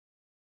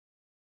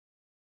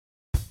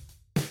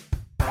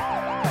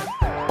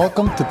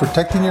Welcome to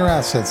Protecting Your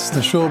Assets,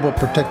 the show about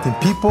protecting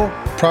people,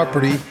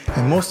 property,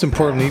 and most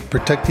importantly,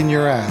 protecting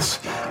your ass.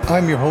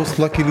 I'm your host,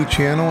 Lucky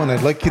Luciano, and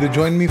I'd like you to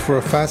join me for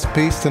a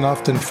fast-paced and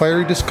often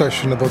fiery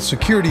discussion about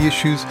security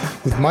issues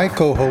with my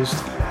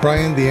co-host,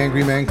 Brian the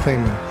Angry Man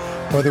Clayman.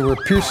 Whether we're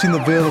piercing the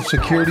veil of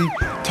security,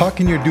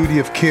 talking your duty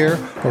of care,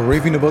 or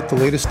raving about the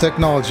latest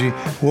technology,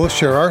 we'll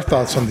share our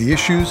thoughts on the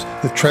issues,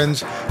 the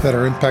trends that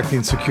are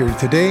impacting security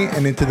today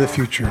and into the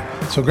future.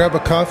 So grab a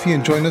coffee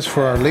and join us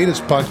for our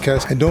latest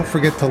podcast, and don't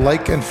forget to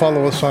like and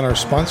follow us on our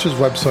sponsor's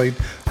website,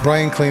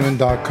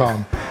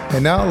 brianclayman.com.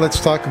 And now let's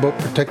talk about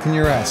protecting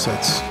your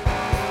assets.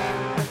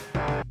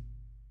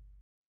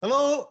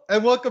 Hello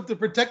and welcome to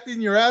Protecting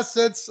Your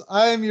Assets.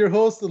 I am your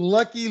host,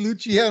 Lucky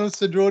Luciano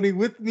Cedrone.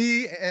 With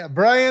me,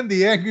 Brian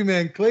the Angry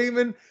Man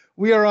Clayman.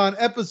 We are on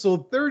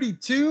episode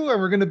 32, and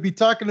we're going to be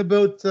talking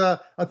about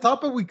a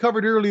topic we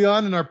covered early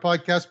on in our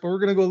podcast, but we're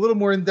going to go a little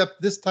more in depth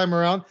this time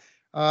around.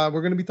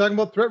 We're going to be talking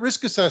about threat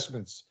risk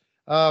assessments.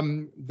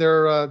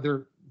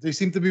 They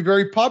seem to be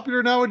very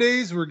popular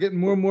nowadays. We're getting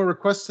more and more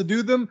requests to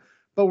do them,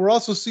 but we're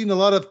also seeing a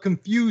lot of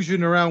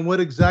confusion around what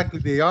exactly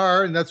they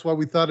are, and that's why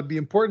we thought it'd be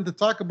important to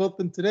talk about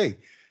them today.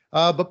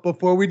 But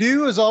before we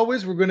do, as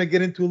always, we're going to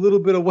get into a little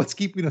bit of what's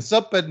keeping us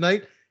up at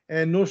night,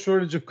 and no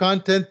shortage of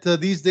content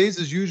these days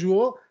as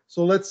usual.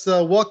 So let's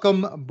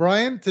welcome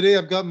Brian. Today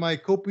I've got my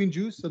coping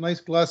juice, a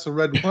nice glass of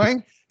red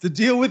wine to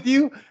deal with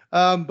you.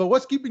 But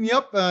what's keeping you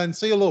up? And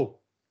say hello.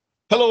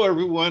 Hello,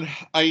 everyone.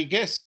 I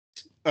guess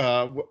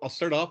I'll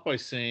start off by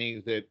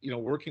saying that,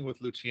 working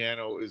with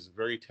Luciano is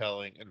very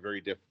telling and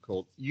very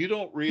difficult. You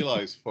don't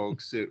realize,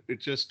 folks, it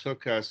just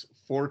took us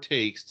 4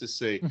 takes to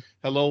say,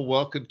 hello,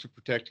 welcome to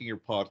Protecting Your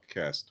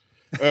Podcast.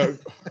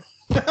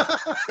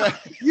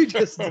 You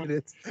just did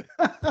it.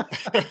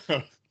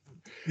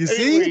 You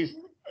see? Anyways,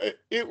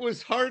 it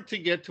was hard to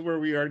get to where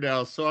we are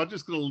now, so I'm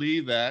just going to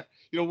leave that.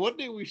 One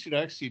day we should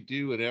actually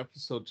do an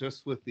episode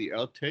just with the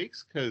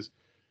outtakes, because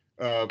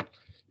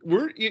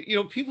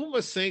people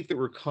must think that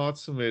we're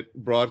consummate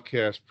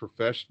broadcast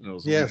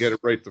professionals and we get it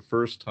right the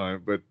first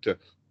time, but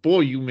boy,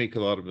 you make a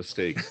lot of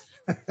mistakes.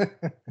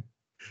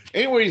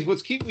 Anyways,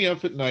 what's keeping me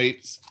up at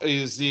night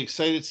is the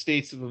excited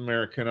states of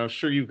America, and I'm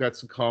sure you've got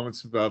some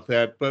comments about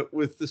that, but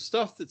with the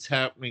stuff that's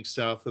happening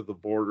south of the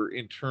border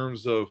in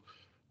terms of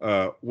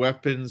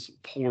weapons,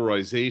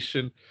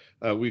 polarization,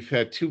 we've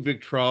had 2 big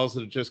trials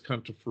that have just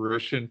come to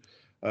fruition.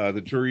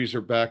 The juries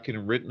are back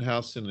in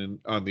Rittenhouse and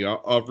on the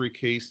Aubrey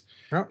case.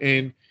 Oh.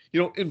 And,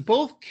 in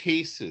both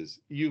cases,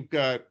 you've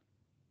got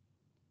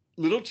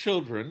little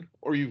children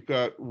or you've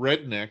got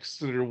rednecks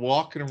that are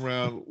walking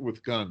around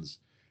with guns.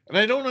 And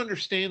I don't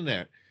understand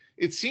that.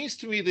 It seems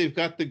to me they've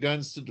got the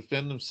guns to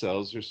defend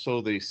themselves, or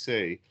so they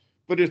say.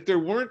 But if there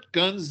weren't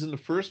guns in the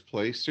first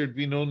place, there'd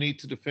be no need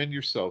to defend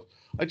yourself.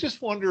 I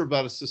just wonder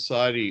about a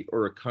society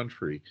or a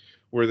country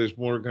where there's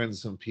more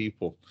guns than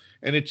people.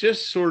 And it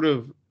just sort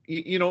of,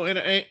 and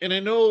I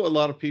know a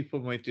lot of people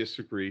might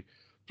disagree,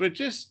 but I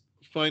just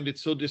find it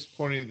so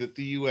disappointing that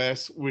the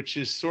U.S., which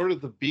is sort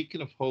of the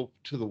beacon of hope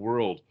to the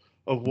world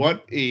of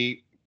what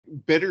a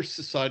better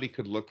society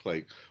could look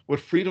like, what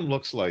freedom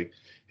looks like,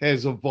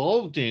 has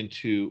evolved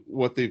into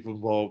what they've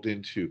evolved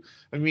into.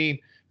 I mean,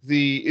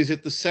 is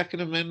it the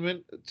Second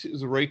Amendment to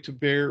the right to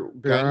bear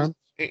guns?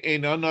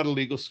 And I'm not a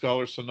legal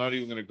scholar, so I'm not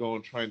even going to go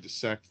and try and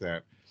dissect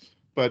that.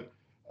 But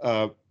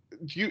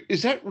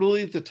is that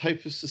really the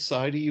type of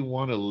society you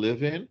want to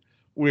live in,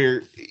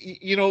 where,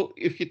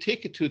 if you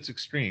take it to its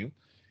extreme,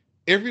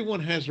 everyone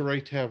has a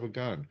right to have a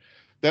gun?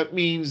 That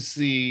means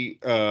the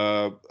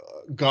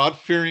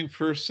God-fearing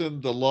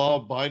person, the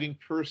law-abiding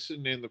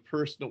person, and the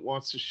person that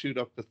wants to shoot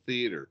up a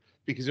theater,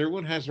 because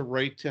everyone has a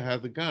right to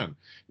have a gun.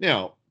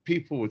 Now,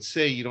 people would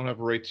say you don't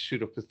have a right to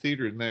shoot up a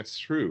theater, and that's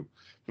true.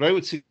 But I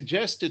would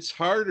suggest it's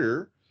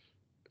harder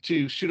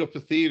to shoot up a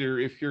theater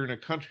if you're in a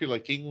country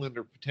like England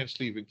or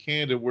potentially even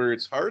Canada, where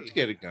it's hard to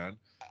get a gun.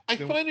 I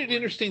find it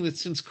interesting that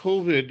since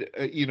COVID,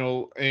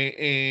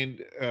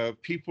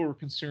 people were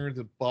concerned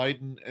that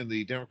Biden and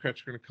the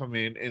Democrats are going to come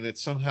in and that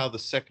somehow the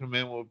Second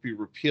Amendment will be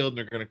repealed and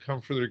they're going to come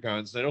for their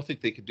guns. And I don't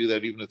think they could do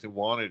that even if they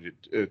wanted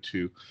it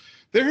to.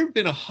 There have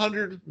been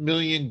 100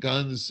 million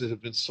guns that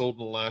have been sold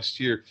in the last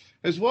year.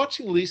 I was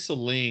watching Lisa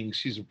Ling.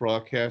 She's a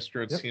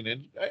broadcaster on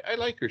CNN. I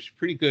like her. She's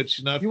pretty good.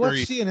 She's not You watch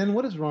CNN?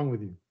 What is wrong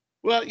with you?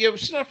 Well, yeah, but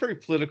she's not very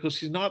political.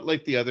 She's not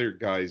like the other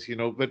guys,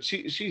 but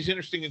she's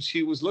interesting. And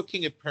she was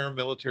looking at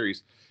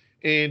paramilitaries.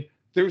 And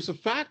there was a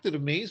fact that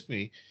amazed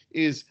me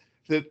is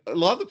that a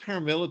lot of the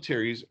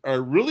paramilitaries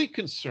are really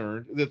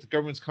concerned that the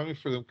government's coming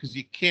for them because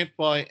you can't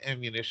buy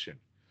ammunition.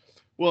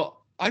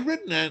 Well, I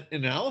read an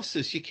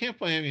analysis. You can't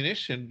buy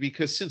ammunition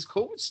because since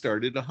COVID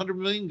started, 100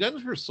 million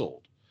guns were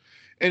sold.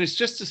 And it's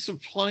just a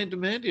supply and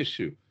demand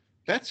issue.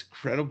 That's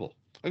incredible.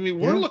 I mean,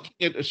 we're looking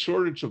at a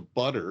shortage of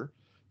butter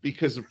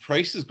because the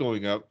price is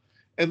going up,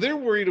 and they're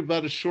worried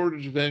about a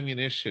shortage of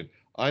ammunition.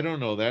 I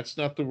don't know. That's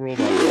not the world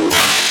I live in.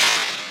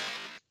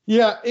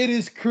 Yeah, it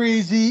is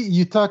crazy.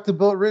 You talked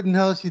about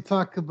Rittenhouse. You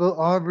talked about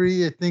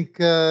Aubrey. I think,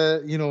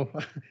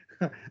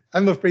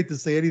 I'm afraid to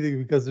say anything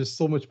because there's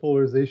so much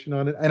polarization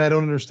on it, and I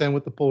don't understand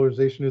what the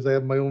polarization is. I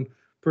have my own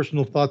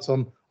personal thoughts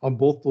on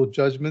both those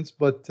judgments,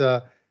 but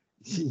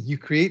you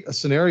create a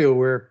scenario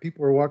where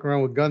people are walking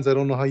around with guns. I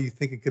don't know how you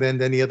think it could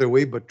end any other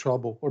way but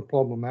trouble or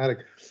problematic.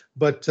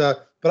 But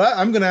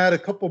I'm going to add a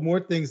couple more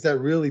things that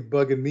really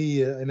bugging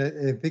me, and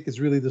I think is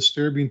really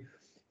disturbing.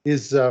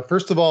 Is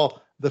first of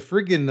all the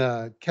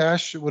friggin'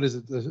 cash. What is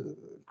it? The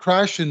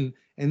crash and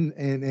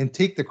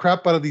take the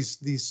crap out of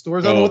these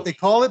stores. I don't know what they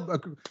call it.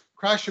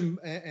 Crash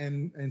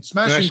and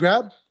smash and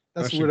grab.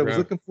 That's the word I was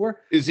looking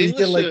for. Is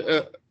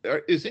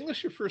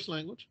English your first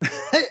language?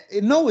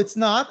 No, it's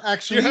not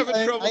actually.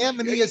 I am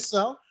an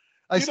ESL.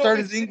 I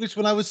started English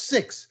when I was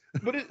 6.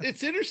 But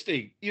it's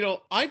interesting.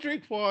 I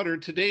drink water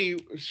today.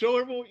 Show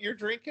everyone what you're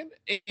drinking,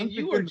 and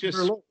you are just.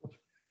 Merlot.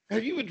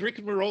 Have you been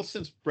drinking Merlot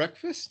since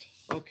breakfast?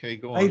 Okay,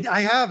 go on.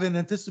 I have in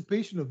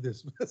anticipation of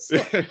this.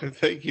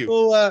 Thank you.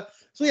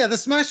 So yeah, the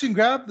smash and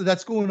grab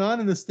that's going on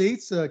in the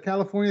States,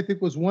 California, I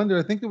think was one there.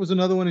 I think there was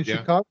another one in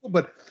Chicago,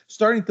 but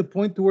starting to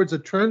point towards a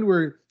trend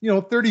where,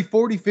 30,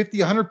 40, 50,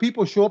 100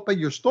 people show up at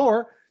your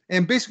store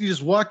and basically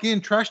just walk in,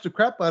 trash the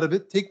crap out of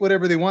it, take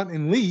whatever they want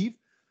and leave,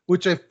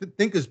 which I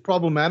think is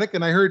problematic.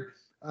 And I heard,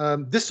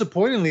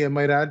 disappointingly, I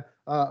might add,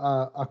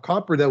 a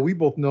copper that we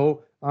both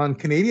know on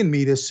Canadian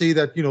media say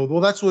that, well,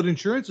 that's what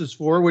insurance is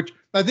for, which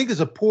I think is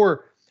a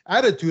poor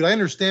attitude. I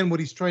understand what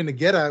he's trying to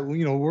get at.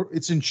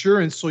 It's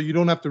insurance, so you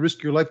don't have to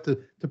risk your life to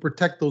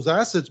protect those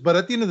assets. But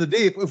at the end of the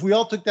day, if we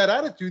all took that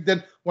attitude,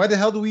 then why the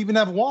hell do we even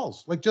have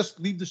walls? Like, just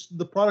leave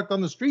the product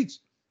on the streets,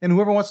 and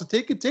whoever wants to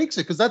take it takes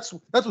it, because that's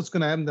what's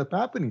going to end up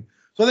happening.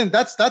 So I think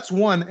that's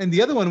one. And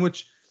the other one,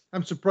 which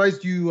I'm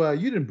surprised you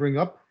didn't bring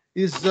up,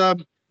 is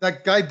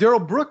that guy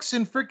Daryl Brooks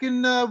in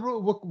freaking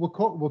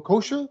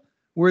Waukesha,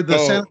 where the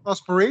Santa Claus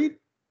parade.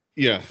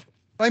 Yeah.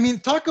 I mean,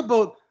 talk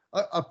about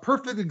a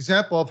perfect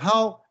example of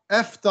how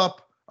effed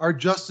up our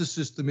justice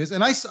system is.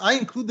 And I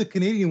include the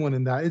Canadian one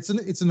in that. It's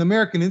an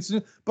American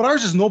incident, but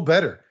ours is no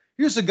better.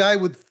 Here's a guy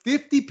with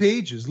 50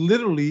 pages,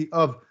 literally,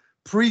 of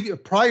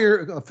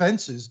prior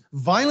offenses,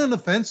 violent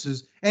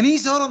offenses, and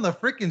he's out on the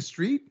freaking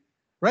street,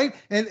 right?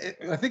 And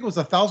I think it was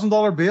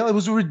 $1,000 bail. It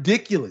was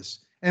ridiculous.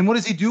 And what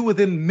does he do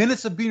within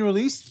minutes of being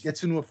released?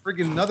 Gets into a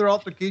friggin' another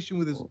altercation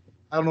with his,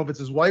 I don't know if it's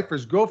his wife or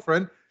his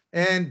girlfriend,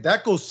 and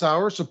that goes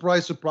sour.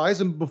 Surprise,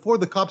 surprise. And before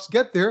the cops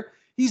get there,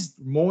 he's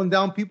mowing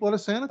down people at a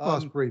Santa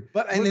Claus parade.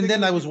 And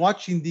then I was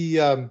watching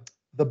the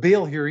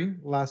bail hearing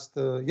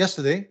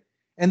yesterday,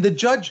 and the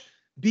judge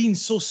being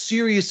so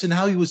serious in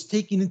how he was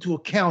taking into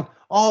account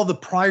all the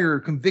prior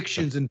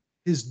convictions and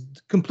his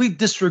complete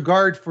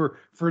disregard for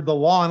the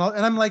law.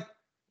 And I'm like,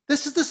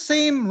 this is the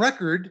same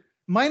record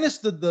minus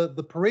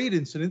the parade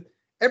incident.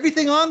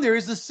 Everything on there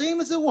is the same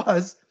as it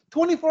was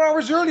 24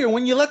 hours earlier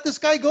when you let this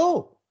guy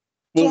go.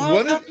 Well,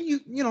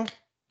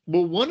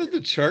 Well, one of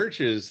the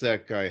charges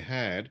that guy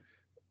had,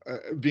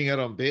 being out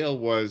on bail,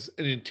 was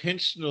an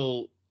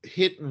intentional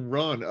hit and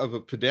run of a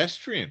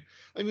pedestrian.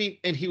 I mean,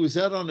 and he was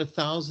out on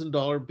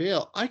 $1,000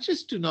 bail. I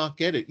just do not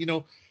get it.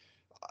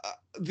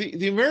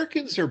 The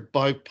Americans are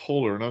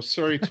bipolar, and I'm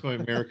sorry to my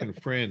American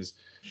friends,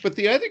 but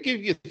they either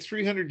give you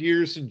 300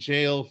 years in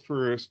jail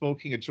for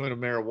smoking a joint of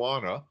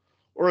marijuana,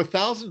 or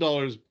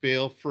 $1,000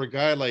 bail for a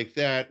guy like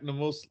that. And the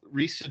most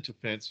recent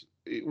offense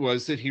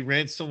was that he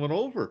ran someone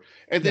over,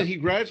 and then he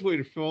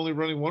graduated from only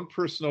running one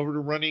person over to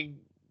running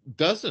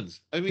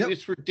dozens. I mean,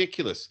 it's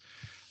ridiculous.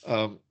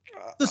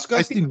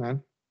 Disgusting,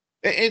 man.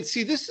 And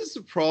see, this is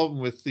the problem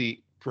with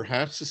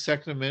perhaps the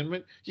Second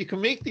Amendment. You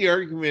can make the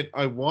argument,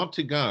 I want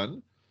a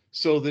gun,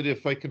 so that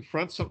if I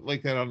confront something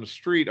like that on the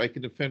street, I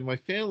can defend my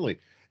family.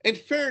 And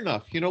fair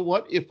enough. You know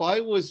what? If I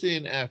was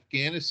in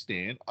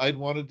Afghanistan, I'd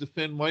want to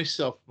defend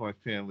myself and my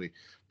family.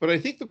 But I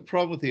think the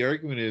problem with the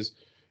argument is,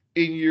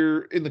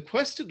 in the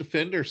quest to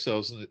defend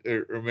ourselves,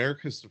 or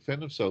Americans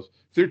defend themselves,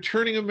 they're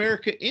turning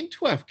America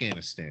into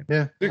Afghanistan.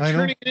 Yeah, they're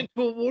turning it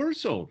into a war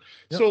zone.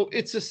 Yep. So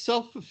it's a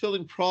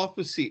self-fulfilling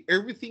prophecy.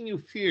 Everything you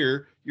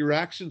fear, your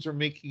actions are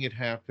making it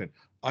happen.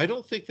 I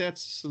don't think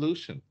that's the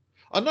solution.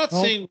 I'm not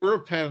saying we're a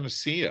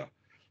panacea,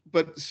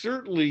 but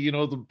certainly,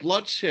 the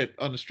bloodshed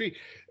on the street,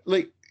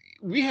 like,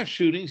 we have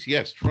shootings.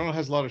 Yes, Toronto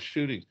has a lot of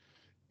shootings.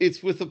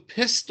 It's with a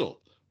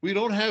pistol. We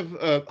don't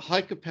have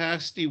high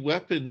capacity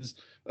weapons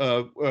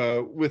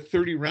with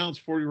 30 rounds,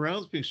 40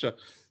 rounds being shot.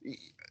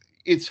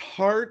 It's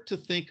hard to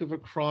think of a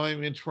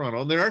crime in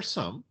Toronto, and there are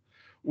some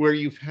where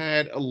you've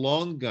had a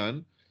long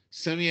gun,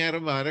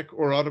 semi-automatic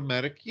or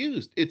automatic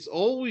used. It's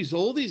always,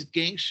 all these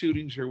gang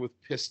shootings are with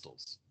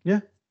pistols. Yeah,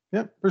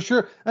 for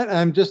sure. And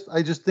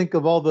I just think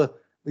of all the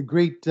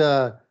great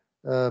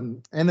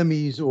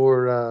enemies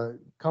or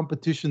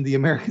competition the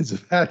Americans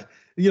have had.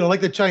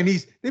 Like the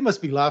Chinese, they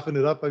must be laughing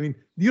it up. I mean,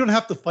 you don't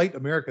have to fight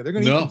America. They're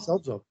going to eat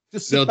themselves up.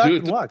 Just sit back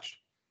and watch.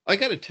 I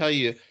got to tell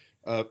you,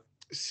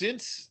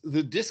 since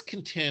the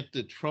discontent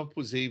that Trump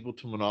was able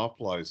to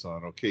monopolize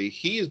on,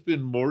 he has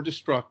been more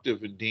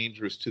destructive and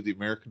dangerous to the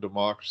American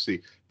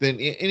democracy than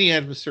any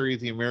adversary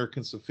the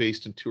Americans have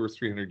faced in 200 or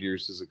 300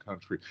 years as a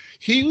country.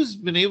 He's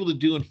been able to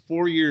do in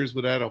 4 years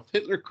what Adolf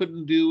Hitler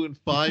couldn't do in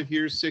 5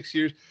 years, 6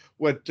 years,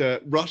 what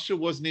Russia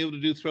wasn't able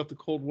to do throughout the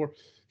Cold War.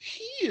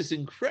 He is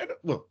incredible.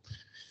 Well,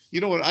 you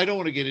know what? I don't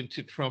want to get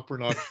into Trump or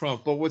not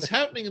Trump, but what's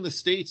happening in the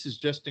States is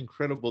just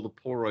incredible, the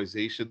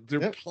polarization.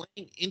 They're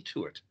playing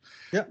into it.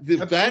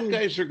 The bad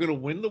guys are going to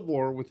win the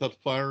war without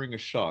firing a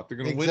shot. They're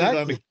going to win it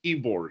on a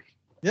keyboard.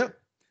 Yep.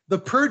 The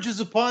purge is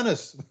upon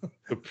us.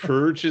 The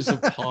purge is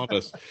upon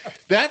us.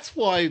 That's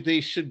why they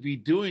should be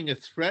doing a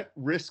threat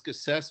risk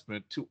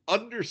assessment to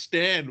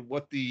understand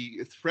what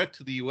the threat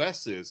to the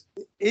U.S. is.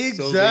 Exactly.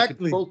 So they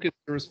can focus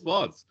the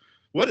response.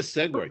 What a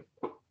segue.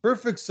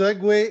 Perfect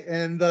segue.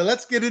 And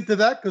let's get into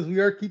that because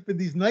we are keeping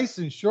these nice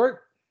and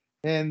short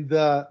and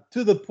to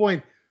the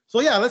point.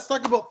 So, yeah, let's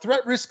talk about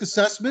threat risk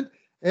assessment.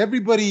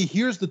 Everybody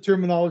hears the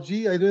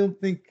terminology. I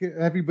don't think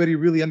everybody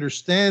really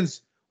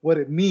understands what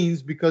it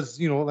means because,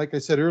 you know, like I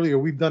said earlier,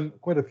 we've done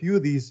quite a few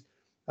of these,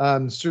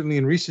 certainly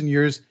in recent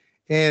years.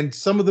 And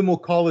some of them will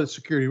call it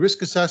security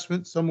risk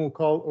assessment. Some will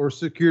call or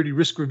security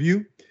risk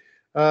review.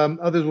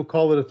 Others will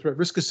call it a threat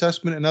risk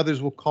assessment, and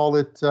others will call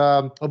it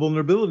a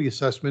vulnerability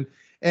assessment.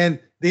 And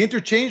they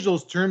interchange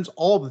those terms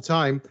all the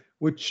time,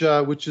 which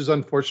is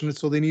unfortunate.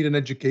 So they need an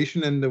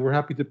education, and we're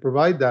happy to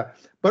provide that.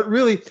 But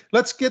really,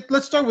 let's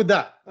start with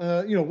that.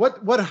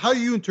 How do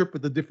you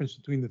interpret the difference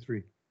between the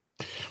three?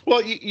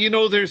 Well, you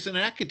know, there's an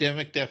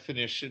academic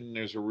definition,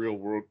 there's a real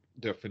world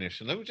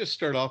definition. Let me just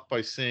start off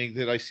by saying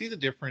that I see the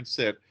difference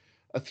that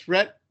a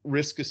threat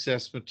risk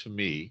assessment to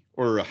me,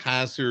 or a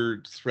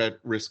hazard threat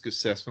risk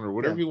assessment, or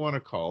whatever you want to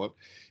call it,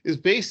 is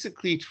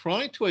basically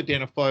trying to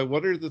identify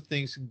what are the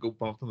things that can go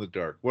bump in the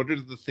dark. What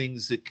are the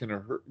things that can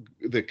hurt,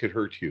 that could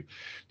hurt you?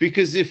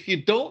 Because if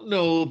you don't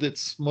know that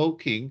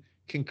smoking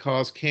can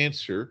cause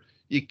cancer,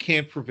 you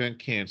can't prevent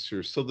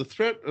cancer. So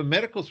the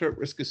medical threat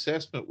risk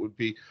assessment would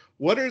be,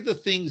 what are the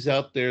things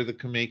out there that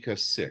can make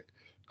us sick?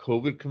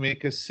 COVID can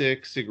make us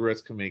sick,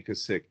 cigarettes can make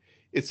us sick.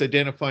 It's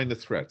identifying the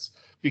threats.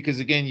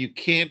 Because again, you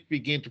can't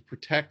begin to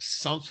protect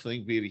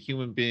something, be it a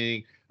human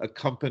being, a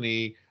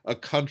company, a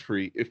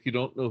country, if you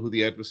don't know who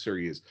the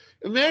adversary is.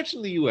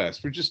 Imagine the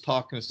US, we're just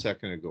talking a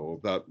second ago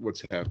about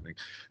what's happening.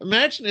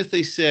 Imagine if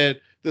they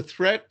said the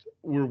threat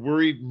we're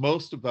worried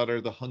most about are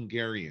the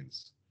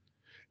Hungarians.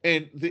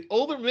 And the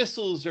older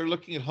missiles are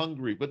looking at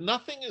Hungary, but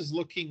nothing is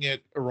looking at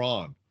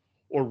Iran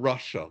or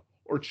Russia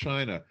or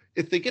China.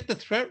 If they get the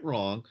threat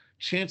wrong,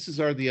 chances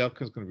are the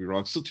outcome is going to be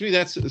wrong. So to me,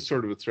 that's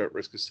sort of a threat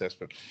risk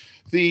assessment.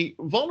 The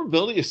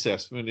vulnerability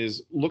assessment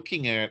is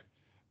looking at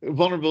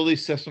vulnerability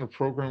assessment or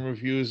program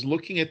review is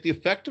looking at the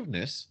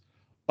effectiveness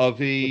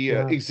of a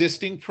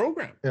existing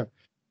program. Yeah.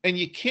 And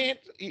you can't,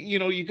 you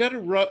got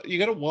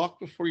to walk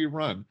before you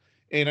run.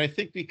 And I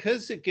think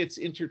because it gets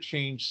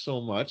interchanged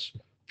so much,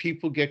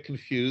 people get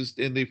confused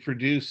and they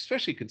produce,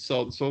 especially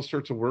consultants, all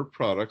sorts of work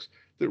products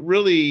that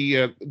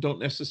really don't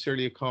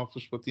necessarily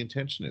accomplish what the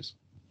intention is.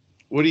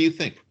 What do you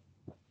think?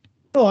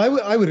 No,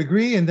 I would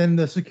agree. And then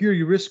the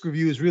security risk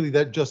review is really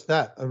just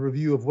that, a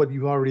review of what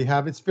you already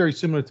have. It's very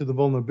similar to the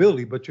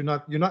vulnerability, but you're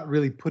not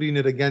really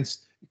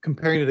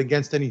comparing it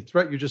against any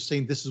threat. You're just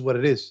saying this is what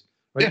it is,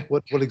 right? Yeah.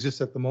 What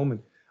exists at the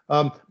moment.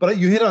 But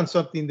you hit on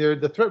something there.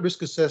 The threat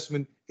risk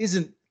assessment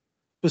isn't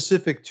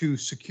specific to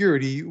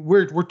security.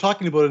 We're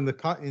talking about in the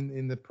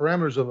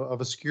parameters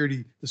of a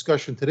security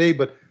discussion today.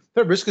 But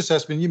threat risk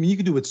assessment, you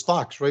can do with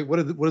stocks, right? What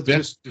are the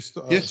risks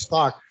to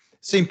stock?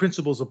 Same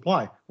principles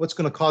apply. What's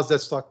going to cause that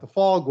stock to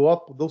fall, go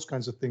up, those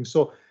kinds of things.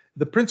 So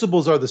the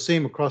principles are the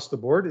same across the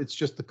board. It's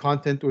just the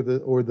content or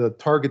the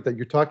target that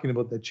you're talking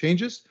about that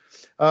changes.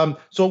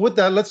 So with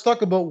that, let's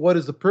talk about what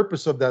is the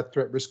purpose of that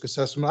threat risk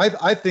assessment.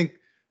 I think,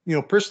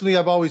 personally,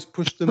 I've always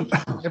pushed them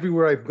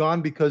everywhere I've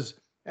gone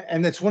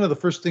and that's one of the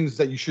first things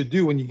that you should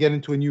do when you get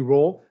into a new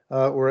role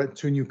or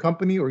to a new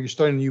company or you're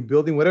starting a new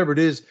building, whatever it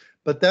is.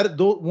 But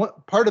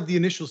part of the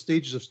initial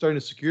stages of starting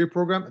a security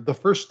program, the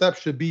first step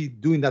should be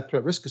doing that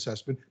threat risk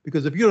assessment.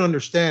 Because if you don't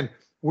understand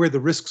where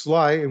the risks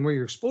lie and where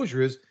your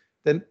exposure is,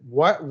 then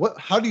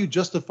how do you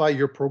justify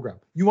your program?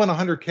 You want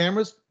 100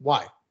 cameras?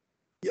 Why?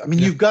 I mean,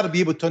 you've got to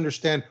be able to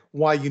understand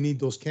why you need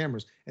those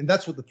cameras. And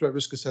that's what the threat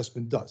risk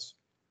assessment does.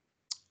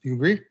 Do you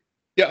agree?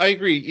 Yeah, I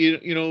agree.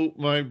 You know,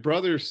 my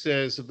brother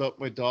says about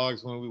my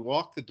dogs, when we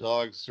walk, the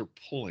dogs are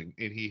pulling,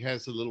 and he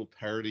has a little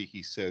parody.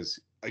 He says,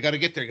 I got to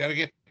get there, I got to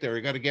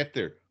get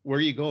there. Where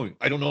are you going?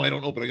 I don't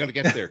know, but I got to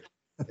get there.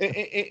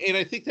 and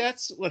I think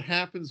that's what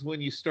happens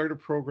when you start a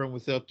program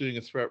without doing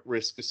a threat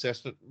risk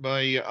assessment.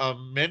 By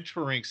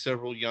mentoring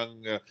several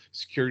young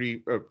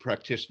security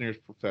practitioners,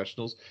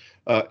 professionals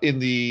in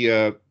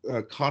the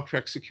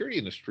contract security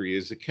industry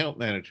as account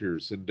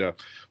managers. And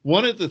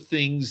one of the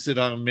things that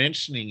I'm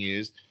mentioning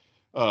is,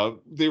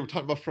 they were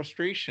talking about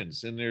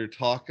frustrations, and they're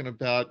talking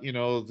about,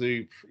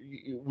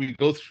 we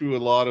go through a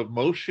lot of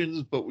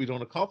motions, but we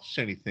don't accomplish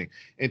anything.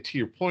 And to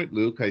your point,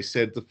 Luke, I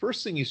said the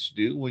first thing you should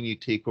do when you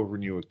take over a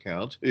new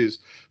account is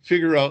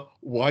figure out,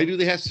 why do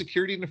they have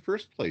security in the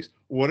first place?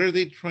 What are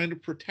they trying to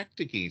protect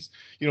against?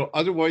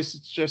 Otherwise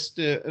it's just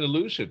an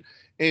illusion.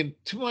 And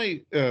to my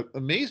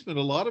amazement,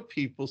 a lot of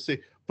people say,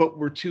 but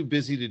we're too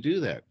busy to do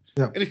that.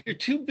 Yeah. And if you're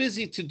too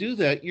busy to do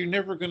that, you're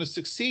never going to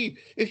succeed.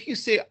 If you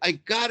say, I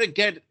gotta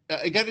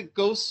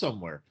go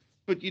somewhere,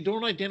 but you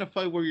don't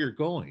identify where you're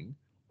going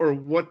or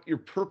what your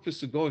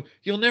purpose of going,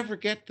 you'll never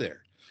get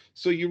there.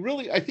 So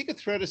I think a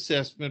threat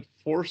assessment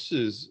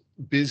forces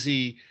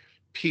busy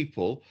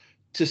people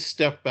to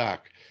step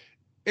back.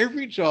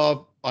 Every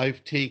job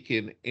I've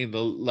taken in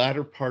the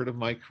latter part of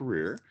my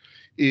career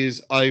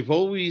is I've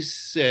always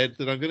said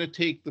that I'm going to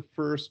take the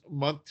first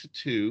month to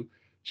two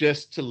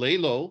just to lay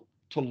low,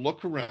 to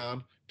look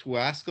around, to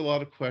ask a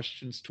lot of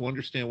questions, to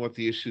understand what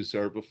the issues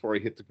are before I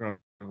hit the ground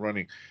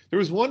running. There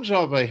was one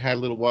job I had a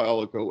little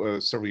while ago,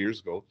 several years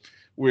ago,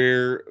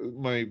 where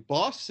my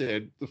boss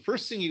said, the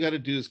first thing you got to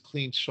do is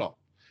clean shop.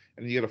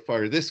 And you got to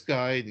fire this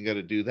guy, and you got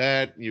to do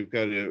that, and you've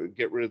got to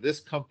get rid of this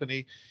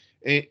company.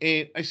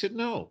 And I said,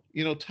 no,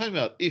 time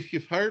out. If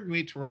you've hired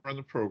me to run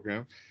the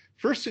program,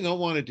 first thing I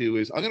want to do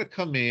is I'm going to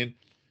come in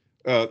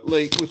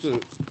like with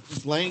a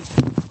blank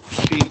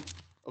sheet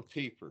of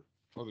paper.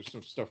 Oh, there's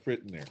some stuff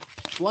written there.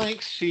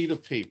 Blank sheet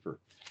of paper.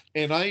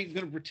 And I'm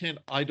going to pretend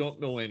I don't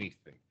know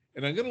anything.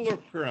 And I'm going to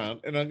look around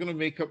and I'm going to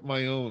make up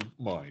my own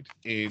mind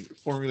and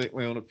formulate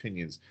my own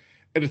opinions.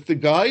 And if the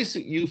guys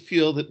that you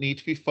feel that need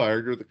to be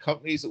fired or the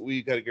companies that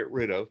we got to get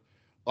rid of,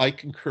 I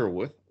concur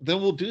with,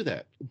 then we'll do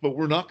that. But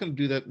we're not going to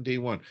do that in day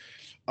one.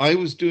 I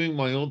was doing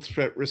my own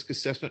threat risk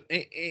assessment.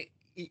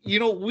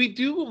 We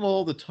do them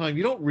all the time.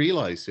 You don't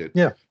realize it.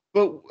 Yeah.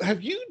 But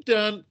have you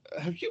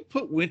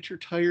put winter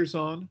tires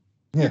on?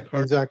 Yeah,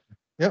 exactly.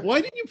 Yep.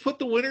 Why didn't you put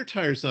the winter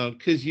tires on?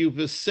 Because you've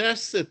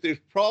assessed that there's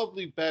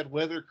probably bad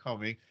weather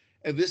coming,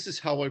 and this is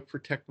how I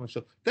protect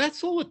myself.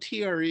 That's all a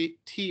TRA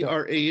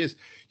is.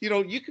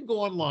 You can go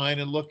online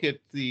and look at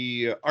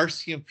the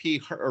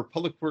RCMP or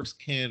Public Works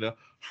Canada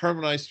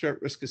Harmonized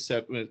Threat Risk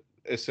Assessment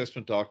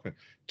document,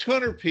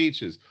 200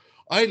 pages.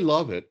 I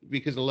love it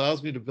because it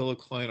allows me to bill a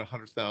client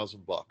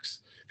 $100,000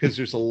 because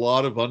there's a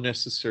lot of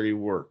unnecessary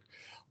work.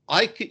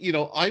 I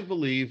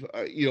believe,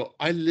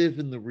 I live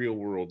in the real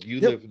world.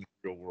 You live in the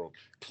real world.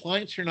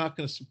 Clients are not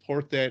going to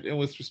support that. And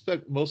with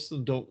respect, most of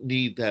them don't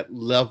need that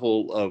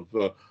level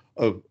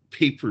of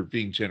paper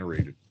being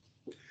generated.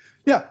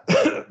 Yeah.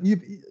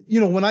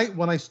 When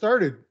I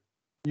started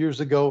years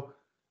ago,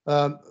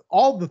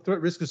 all the threat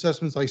risk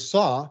assessments I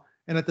saw,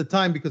 and at the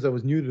time, because I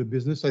was new to the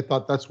business, I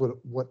thought that's what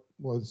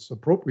was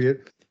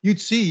appropriate. You'd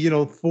see,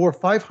 400 or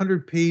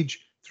 500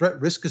 page threat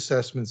risk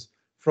assessments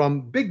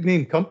from big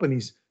name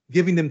companies,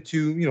 giving them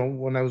to,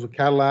 when I was with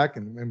Cadillac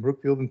and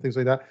Brookfield and things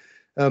like that.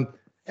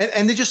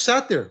 And they just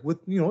sat there with,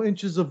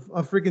 inches of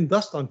friggin'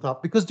 dust on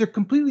top because they're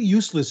completely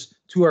useless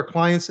to our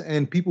clients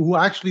and people who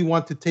actually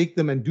want to take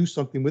them and do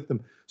something with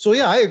them. So,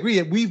 yeah, I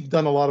agree. We've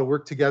done a lot of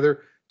work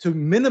together to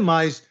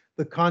minimize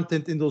the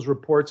content in those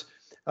reports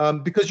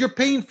because you're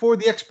paying for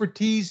the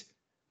expertise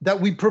that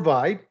we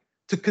provide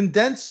to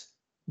condense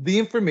the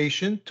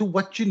information to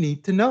what you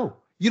need to know.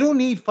 You don't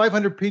need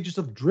 500 pages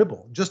of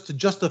dribble just to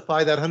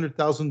justify that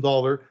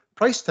 $100,000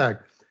 price tag.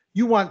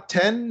 You want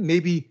 10,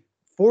 maybe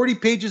 40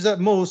 pages at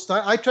most.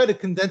 I try to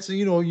condense it.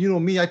 You know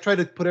me. I try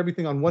to put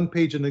everything on one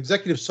page, an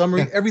executive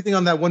summary, everything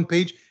on that one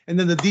page, and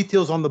then the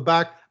details on the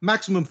back.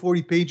 Maximum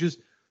 40 pages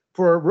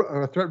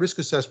for a threat risk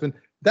assessment.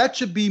 That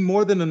should be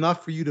more than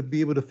enough for you to be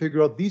able to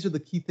figure out these are the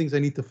key things I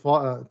need to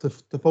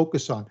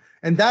focus on.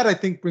 And that, I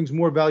think, brings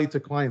more value to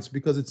clients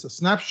because it's a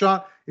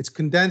snapshot, it's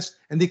condensed,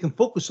 and they can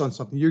focus on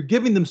something. You're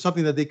giving them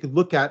something that they could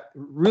look at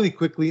really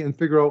quickly and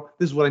figure out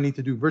this is what I need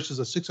to do versus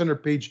a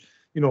 600-page,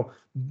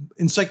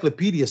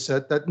 encyclopedia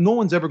set that no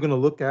one's ever going to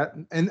look at.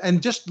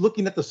 And just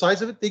looking at the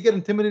size of it, they get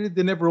intimidated.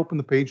 They never open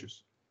the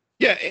pages.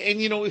 Yeah, and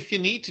if you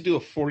need to do a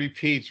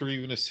 40-page or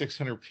even a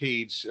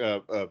 600-page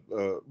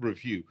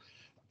review,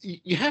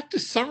 you have to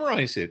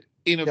summarize it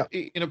in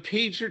a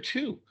page or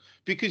two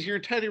because you're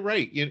entirely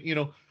right.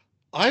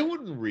 I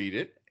wouldn't read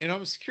it, and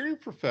I'm a security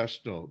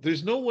professional.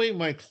 There's no way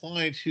my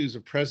client who's a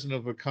president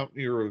of a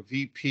company or a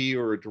VP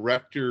or a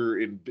director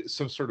in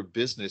some sort of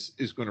business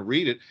is going to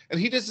read it, and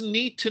he doesn't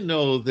need to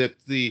know that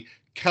the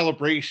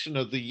calibration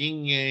of the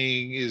yin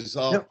yang is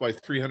off by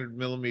 300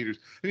 millimeters.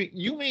 I mean,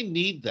 you may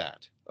need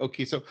that.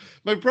 Okay, so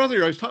my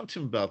brother, I was talking to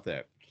him about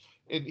that.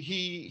 And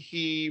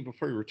he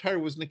before he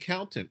retired was an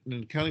accountant in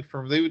an accounting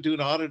firm. They would do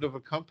an audit of a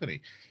company.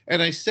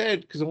 And I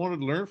said, because I wanted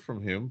to learn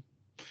from him,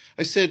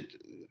 I said,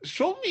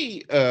 show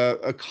me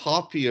a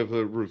copy of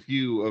a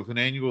review of an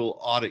annual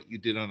audit you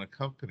did on a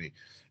company.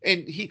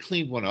 And he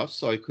cleaned one up,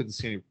 so I couldn't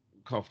see any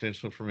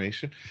confidential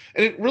information.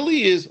 And it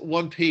really is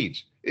one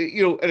page,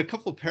 at a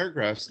couple of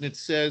paragraphs. And it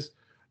says,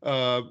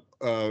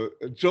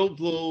 Joe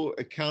Blow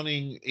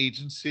Accounting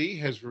Agency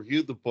has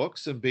reviewed the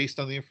books and based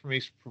on the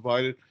information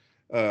provided,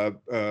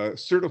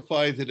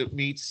 certify that it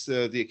meets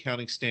the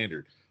accounting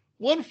standard.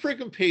 One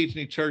friggin' page, and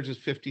he charges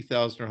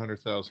 $50,000 or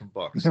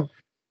 $100,000.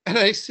 And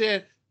I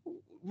said,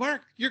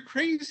 Mark, you're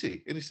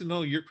crazy. And he said,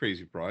 no, you're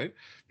crazy, Brian,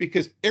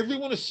 because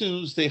everyone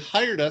assumes they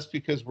hired us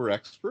because we're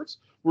experts.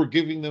 We're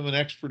giving them an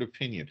expert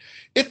opinion.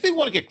 If they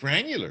want to get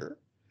granular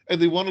and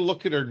they want to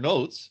look at our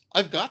notes,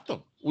 I've got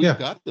them. We've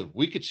got them.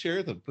 We could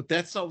share them, but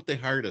that's not what they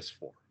hired us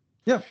for.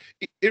 Yeah.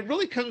 It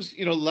really comes,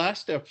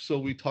 last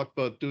episode we talked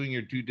about doing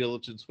your due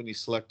diligence when you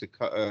select a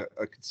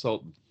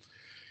consultant.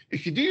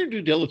 If you do your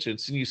due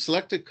diligence and you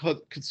select a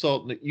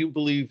consultant that you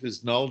believe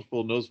is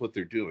knowledgeable, knows what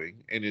they're doing,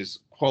 and is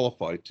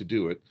qualified to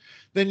do it,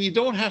 then you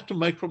don't have to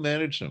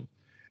micromanage them.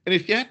 And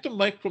if you have to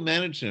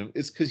micromanage them,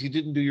 it's because you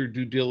didn't do your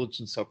due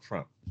diligence up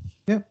front.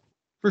 Yeah,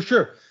 for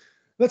sure.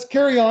 Let's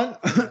carry on.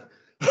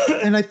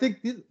 And I think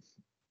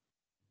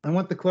I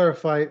want to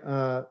clarify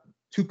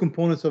two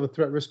components of a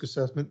threat risk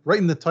assessment right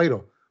in the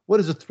title. What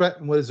is a threat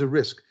and what is a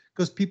risk?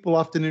 Because people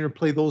often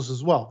interplay those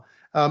as well.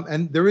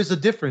 And there is a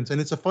difference, and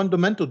it's a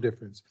fundamental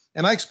difference.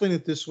 And I explain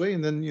it this way,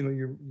 and then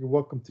you're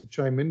welcome to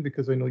chime in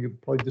because I know you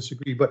probably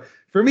disagree. But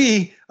for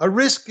me, a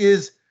risk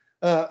is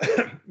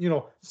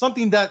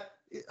something that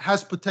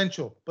has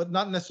potential, but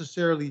not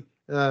necessarily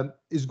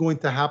is going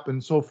to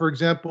happen. So, for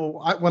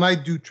example, when I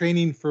do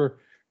training for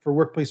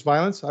workplace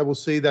violence, I will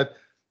say that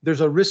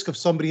there's a risk of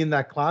somebody in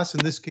that class. In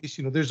this case,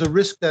 there's a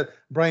risk that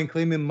Brian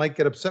Clayman might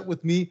get upset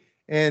with me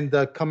and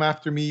come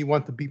after me,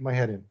 want to beat my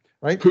head in.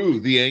 Right? Who?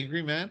 The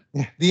angry man?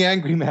 Yeah, the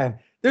angry man.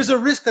 There's a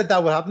risk that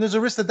will happen. There's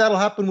a risk that that'll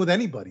happen with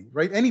anybody,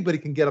 right? Anybody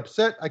can get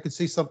upset. I could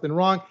say something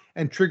wrong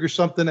and trigger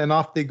something, and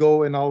off they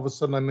go, and all of a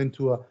sudden I'm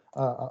into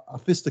a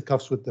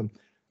fisticuffs with them.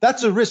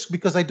 That's a risk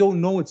because I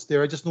don't know it's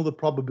there. I just know the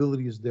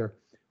probability is there.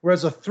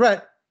 Whereas a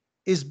threat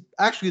is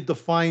actually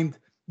defined.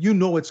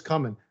 It's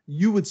coming.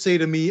 You would say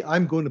to me,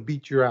 I'm going to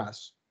beat your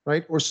ass,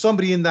 right? Or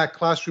somebody in that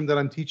classroom that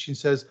I'm teaching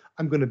says,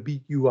 I'm going to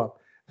beat you up.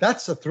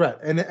 That's a threat.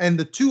 And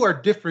the two are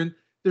different.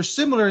 They're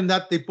similar in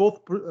that they both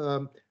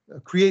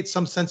create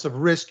some sense of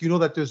risk.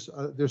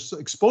 That there's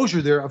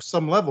exposure there of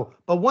some level,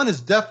 but one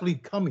is definitely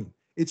coming.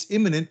 It's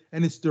imminent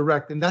and it's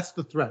direct, and that's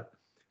the threat.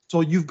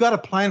 So you've got to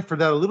plan for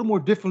that a little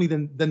more differently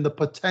than the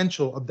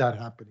potential of that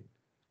happening.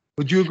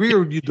 Would you agree, or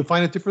would you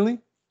define it differently?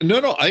 No,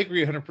 I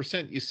agree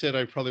 100%. You said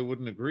I probably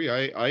wouldn't agree.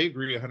 I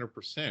agree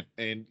 100%.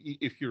 And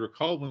if you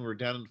recall, when we were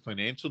down in the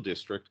financial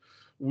district,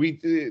 we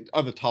did,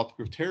 on the topic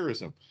of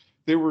terrorism,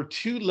 there were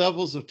two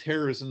levels of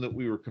terrorism that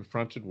we were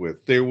confronted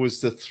with. There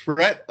was the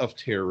threat of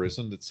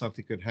terrorism, that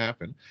something could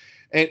happen.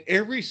 And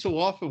every so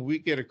often we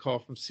get a call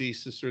from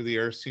CSIS or the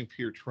RCMP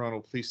or Toronto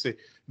Police say,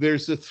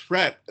 there's a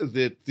threat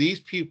that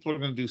these people are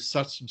going to do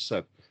such and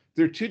such.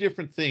 They're two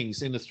different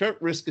things. And the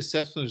threat risk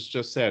assessment is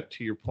just that,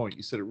 to your point.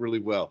 You said it really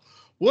well.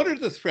 What are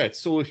the threats?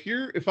 So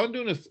if I'm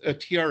doing a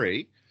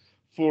TRA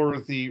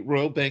for the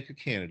Royal Bank of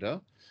Canada,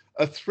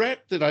 a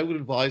threat that I would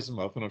advise them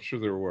of, and I'm sure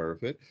they're aware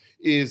of it,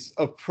 is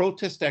a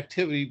protest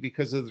activity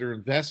because of their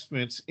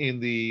investments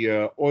in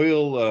the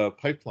oil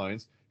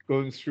pipelines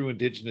going through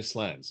Indigenous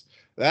lands.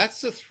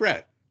 That's a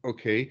threat,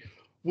 okay?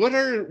 What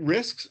are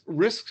risks?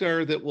 Risks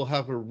are that we'll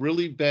have a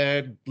really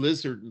bad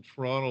blizzard in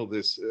Toronto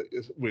this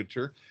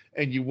winter,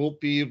 and you won't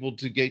be able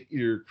to get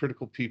your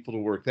critical people to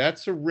work.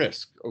 That's a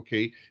risk,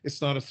 okay?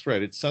 It's not a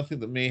threat. It's something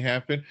that may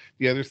happen.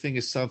 The other thing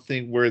is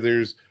something where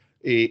there's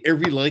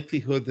every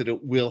likelihood that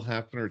it will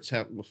happen, or it's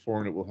happened before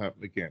and it will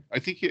happen again. I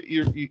think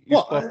you're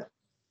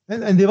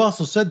and they've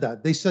also said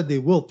that. They said they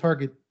will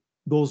target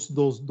those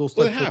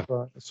types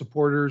of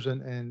supporters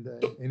and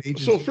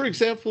agencies. So for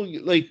example,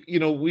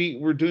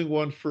 we're doing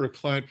one for a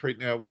client right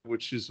now,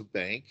 which is a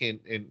bank, and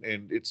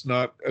it's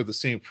not the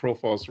same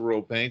profile as the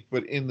Royal Bank,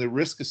 but in the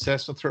risk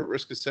assessment, threat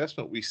risk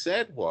assessment, we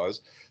said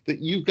was that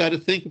you've got to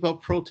think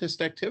about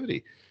protest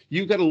activity.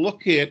 You've got to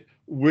look at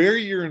where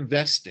you're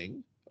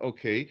investing,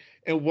 okay,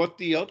 and what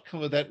the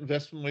outcome of that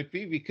investment might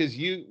be, because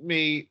you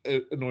may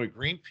annoy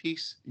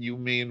Greenpeace, you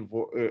may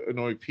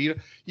annoy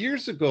PETA.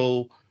 Years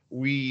ago,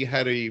 we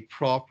had a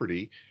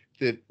property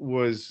that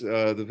was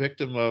the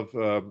victim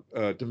of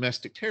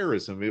domestic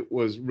terrorism. It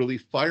was really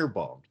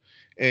firebombed,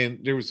 and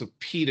there was a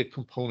PETA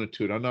component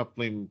to it. I'm not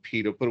blaming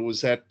PETA, but it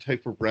was that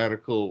type of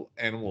radical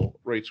animal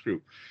rights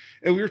group.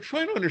 And we were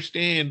trying to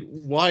understand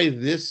why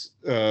this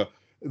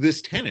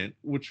tenant,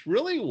 which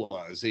really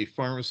was a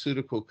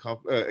pharmaceutical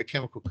a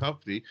chemical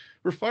company,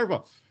 were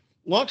firebombed.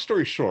 Long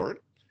story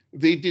short,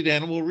 they did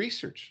animal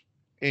research,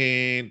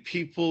 and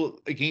people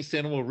against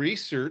animal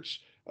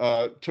research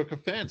took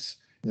offense.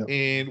 Yep.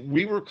 And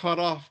we were caught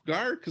off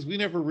guard because we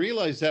never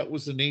realized that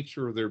was the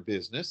nature of their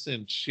business,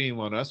 and shame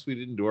on us. We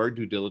didn't do our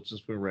due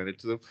diligence when we ran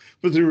into them.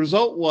 But the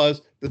result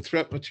was the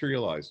threat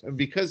materialized. And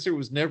because there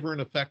was never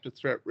an effective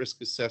threat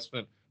risk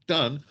assessment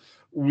done,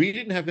 we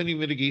didn't have any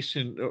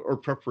mitigation or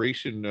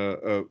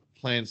preparation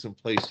plans in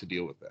place to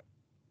deal with that.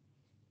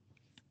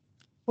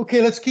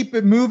 Okay, let's keep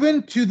it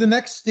moving to the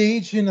next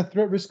stage in a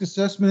threat risk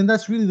assessment, and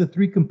that's really the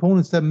three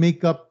components that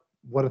make up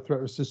what a threat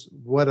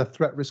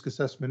risk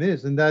assessment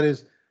is. And that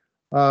is,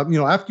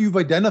 after you've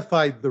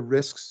identified the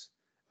risks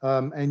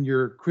and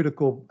your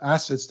critical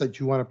assets that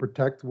you want to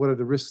protect, what are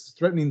the risks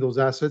threatening those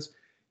assets,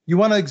 you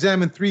want to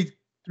examine three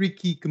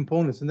key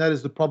components, and that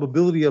is the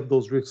probability of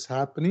those risks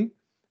happening.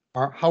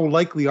 How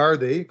likely are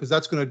they? Because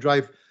that's going to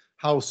drive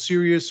how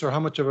serious or how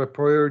much of a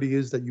priority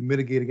is that you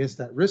mitigate against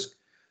that risk.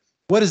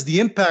 What is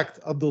the impact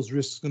of those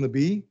risks going to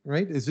be,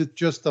 right? Is it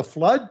just a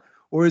flood,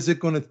 or is it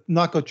going to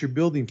knock out your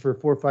building for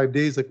 4 or 5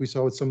 days like we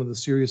saw with some of the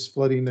serious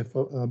flooding a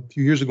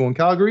few years ago in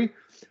Calgary?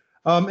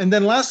 And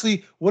then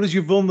lastly, what is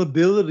your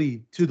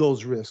vulnerability to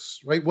those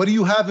risks, right? What do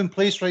you have in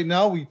place right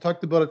now? We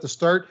talked about at the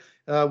start,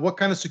 what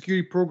kind of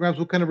security programs,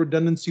 what kind of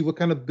redundancy, what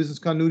kind of business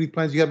continuity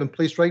plans you have in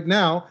place right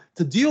now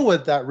to deal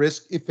with that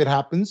risk if it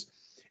happens?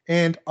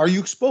 And are you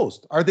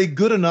exposed? Are they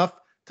good enough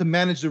to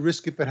manage the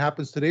risk if it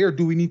happens today? Or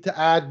do we need to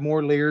add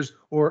more layers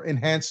or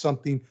enhance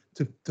something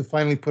to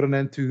finally put an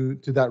end to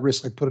that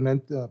risk, like put an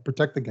end,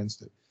 protect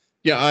against it?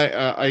 Yeah,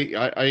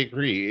 I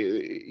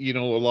agree. You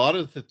know, a lot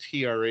of the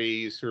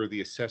TRAs or the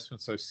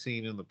assessments I've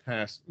seen in the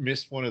past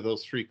miss one of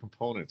those three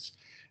components.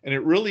 And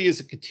it really is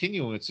a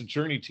continuum. It's a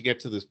journey to get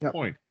to this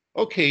point.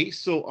 Okay,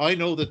 so I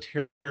know that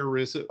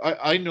terrorism,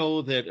 I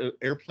know that an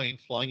airplane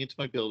flying into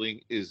my building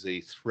is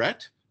a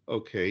threat.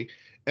 Okay.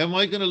 Am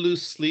I going to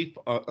lose sleep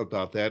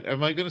about that?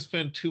 Am I going to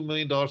spend $2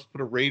 million to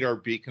put a radar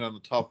beacon on the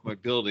top of my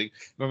building?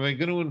 Am I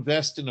going to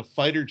invest in a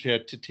fighter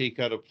jet to take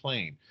out a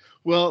plane?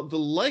 Well, the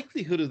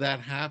likelihood of that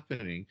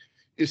happening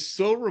is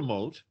so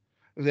remote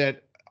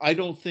that I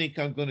don't think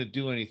I'm going to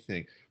do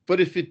anything.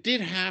 But if it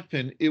did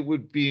happen, it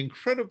would be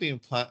incredibly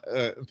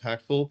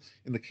impactful.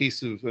 In the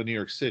case of New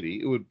York City,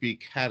 it would be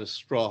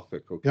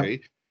catastrophic. Okay.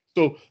 Yep.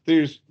 So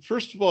there's,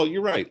 first of all,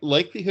 you're right,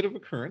 likelihood of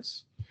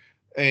occurrence.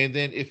 And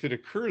then if it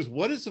occurs,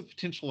 what is the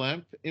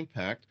potential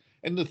impact?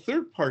 And the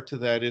third part to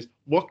that is,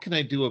 what can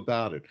I do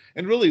about it?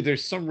 And really,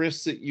 there's some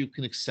risks that you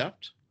can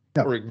accept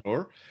or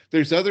ignore.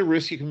 There's other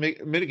risks you can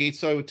mitigate.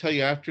 So I would tell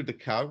you, after the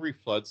Calgary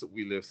floods that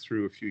we lived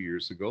through a few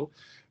years ago,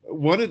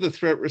 one of the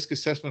threat risk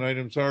assessment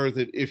items are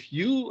that if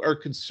you are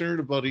concerned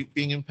about it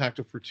being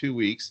impacted for 2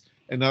 weeks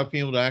and not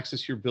being able to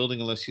access your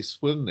building unless you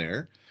swim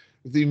there,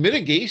 the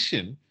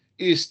mitigation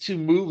is to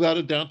move out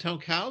of downtown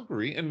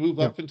Calgary and move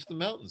up into the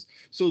mountains.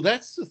 So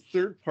that's the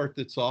third part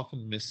that's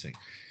often missing.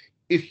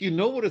 If you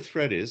know what a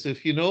threat is,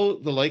 if you know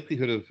the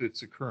likelihood of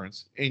its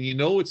occurrence, and you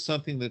know it's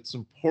something that's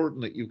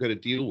important that you've got to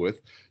deal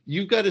with,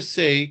 you've got to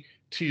say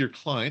to your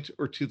client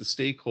or to the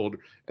stakeholder,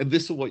 and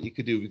this is what you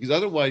could do, because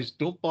otherwise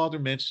don't bother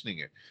mentioning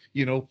it.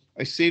 You know,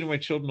 I say to my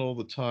children all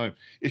the time,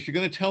 if you're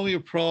going to tell me a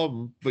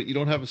problem, but you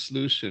don't have a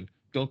solution,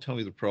 don't tell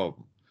me the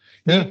problem.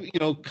 Yeah. You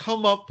know,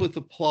 come up with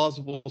a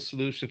plausible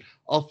solution.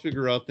 I'll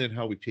figure out then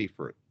how we pay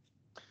for it.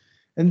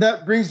 And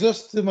that brings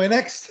us to my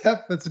next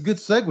step. That's a good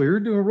segue. You're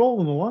doing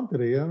rolling along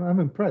today. I'm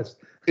impressed.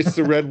 It's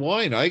the red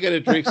wine. I got to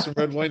drink some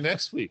red wine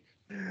next week.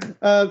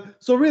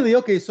 So really,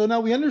 okay, so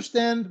now we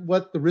understand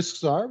what the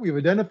risks are. We've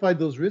identified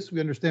those risks. We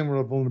understand where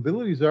our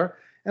vulnerabilities are.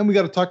 And we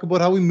got to talk about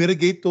how we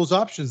mitigate those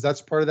options. That's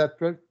part of that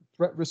threat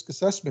risk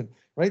assessment,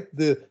 right?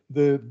 The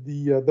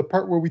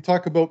part where we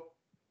talk about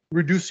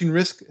reducing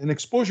risk and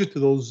exposure to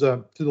those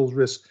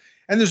risks.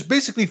 And there's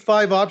basically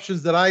 5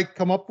 options that I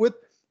come up with.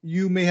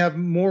 You may have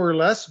more or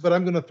less, but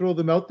I'm going to throw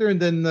them out there, and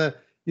then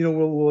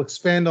we'll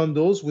expand on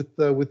those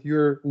with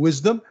your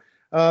wisdom.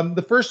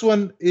 The first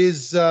one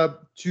is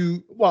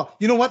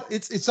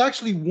it's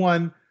actually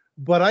one,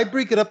 but I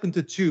break it up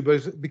into 2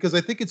 because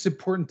I think it's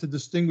important to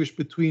distinguish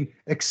between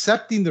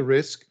accepting the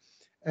risk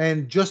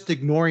and just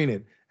ignoring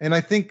it. And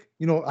I think,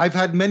 I've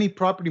had many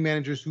property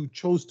managers who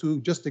chose to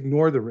just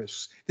ignore the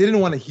risks. They didn't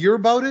want to hear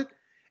about it,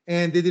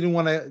 and they didn't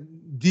want to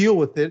deal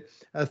with it,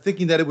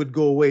 thinking that it would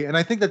go away. And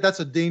I think that that's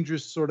a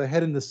dangerous sort of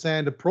head in the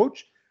sand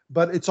approach,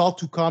 but it's all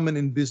too common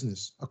in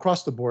business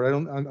across the board.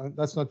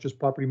 That's not just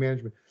property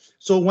management.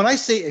 So when I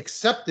say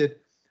accept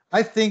it,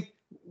 I think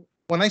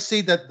when I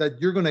say that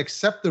you're going to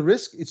accept the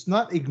risk, it's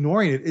not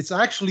ignoring it. It's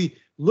actually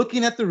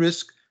looking at the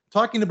risk,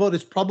 talking about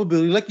its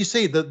probability. Like you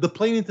say, the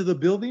plane into the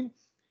building,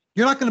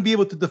 you're not going to be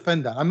able to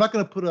defend that. I'm not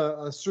going to put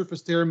a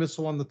surface-to-air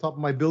missile on the top of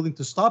my building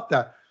to stop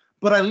that.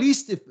 But at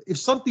least if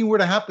something were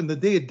to happen the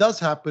day it does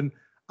happen,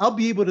 I'll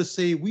be able to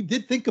say, we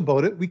did think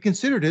about it, we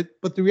considered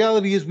it, but the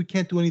reality is we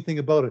can't do anything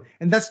about it.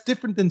 And that's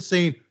different than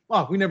saying,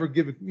 wow, we never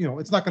give it,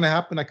 it's not going to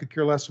happen, I could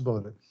care less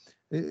about it.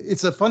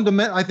 It's a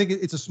fundamental, I think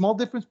it's a small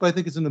difference, but I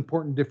think it's an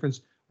important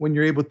difference when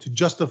you're able to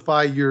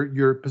justify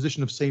your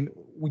position of saying,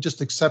 we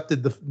just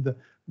accepted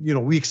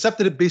we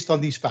accepted it based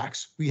on these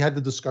facts. We had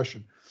the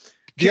discussion.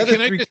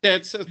 Can I just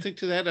add something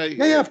to that?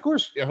 Yeah, of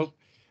course.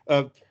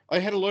 I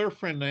had a lawyer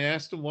friend, and I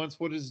asked him once,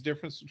 what is the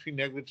difference between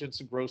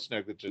negligence and gross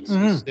negligence?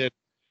 Mm-hmm. He said,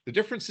 the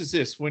difference is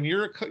this: when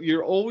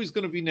you're always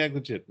going to be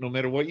negligent, no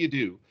matter what you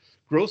do.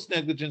 Gross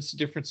negligence, the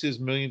difference is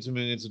millions and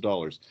millions of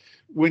dollars.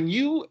 When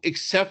you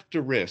accept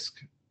a risk,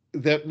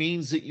 that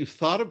means that you've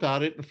thought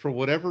about it, and for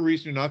whatever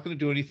reason, you're not going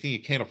to do anything.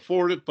 You can't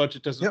afford it.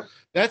 Budget doesn't. Yep.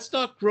 That's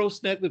not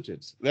gross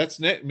negligence. That's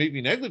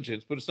maybe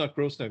negligence, but it's not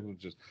gross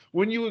negligence.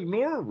 When you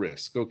ignore a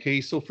risk,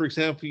 okay. So, for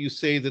example, you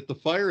say that the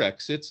fire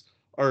exits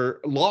are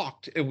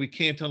locked and we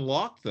can't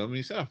unlock them. And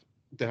you say, oh,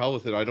 to hell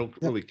with it. I don't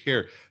really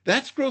care.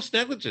 That's gross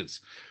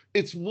negligence.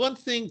 It's one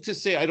thing to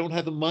say, I don't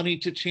have the money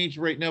to change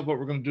it right now, but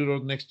we're going to do it over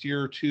the next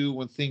year or 2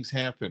 when things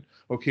happen.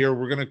 Okay. Or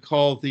we're going to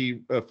call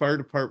the fire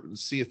department and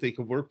see if they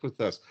can work with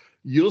us.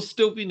 You'll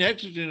still be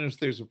negligent if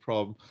there's a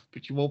problem,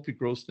 but you won't be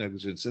gross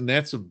negligence. And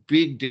that's a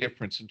big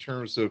difference in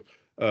terms of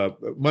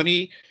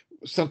money.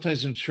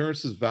 Sometimes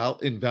insurance is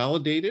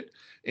invalidated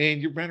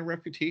and your brand and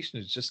reputation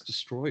is just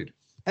destroyed.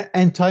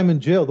 And time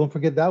in jail. Don't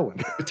forget that one.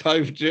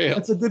 Time in jail.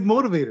 That's a good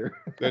motivator.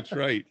 That's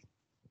right.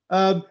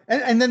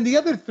 And then the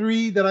other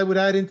three that I would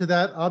add into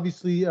that,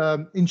 obviously,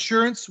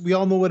 insurance. We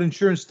all know what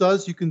insurance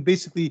does. You can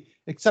basically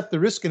accept the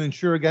risk and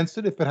insure against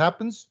it. If it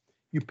happens,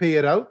 you pay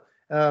it out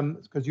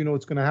because you know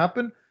it's going to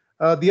happen.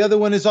 The other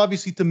one is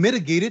obviously to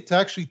mitigate it, to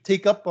actually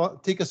take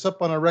us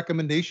up on our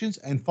recommendations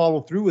and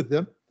follow through with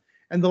them.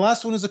 And the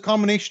last one is a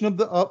combination of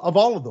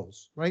all of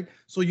those, right?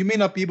 So you may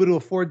not be able to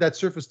afford that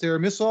surface-to-air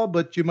missile,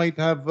 but you might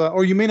have,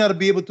 or you may not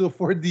be able to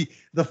afford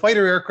the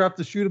fighter aircraft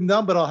to shoot them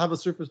down, but I'll have a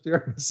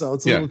surface-to-air missile.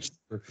 It's a little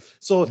cheaper.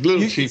 So a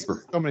little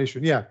cheaper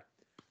combination, yeah.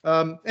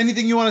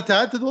 Anything you wanted to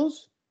add to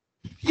those?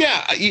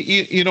 Yeah,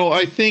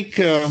 I think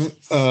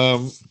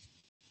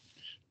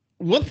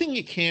one thing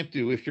you can't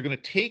do if you're going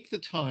to take the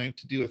time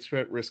to do a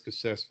threat risk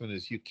assessment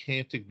is you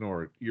can't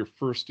ignore it. Your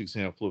first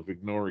example of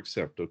ignore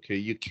accept, okay?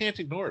 You can't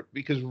ignore it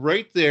because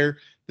right there,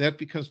 that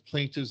becomes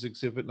plaintiff's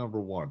exhibit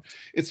number one.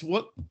 It's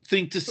one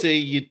thing to say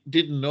you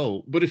didn't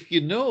know, but if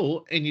you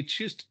know and you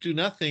choose to do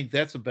nothing,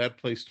 that's a bad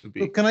place to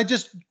be. Can I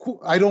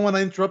I don't want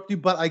to interrupt you,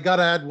 but I got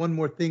to add one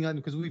more thing on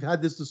because we've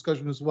had this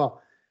discussion as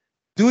well.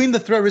 Doing the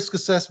threat risk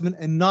assessment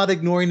and not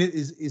ignoring it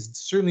is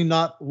certainly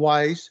not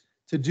wise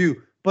to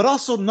do. But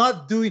also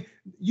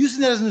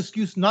using that as an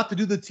excuse not to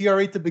do the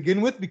TRA to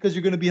begin with because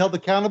you're going to be held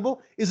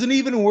accountable is an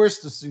even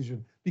worse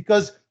decision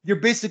because you're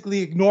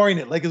basically ignoring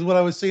it, like is what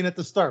I was saying at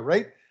the start,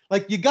 right?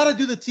 Like you got to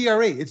do the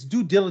TRA. It's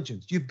due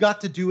diligence. You've got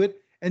to do it,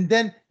 and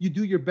then you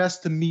do your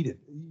best to meet it.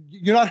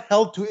 You're not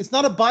held to it. It's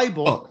not a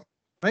Bible,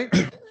 right?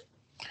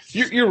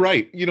 You're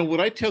right. What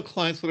I tell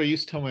clients, what I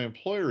used to tell my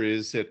employer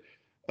is that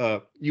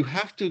you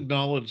have to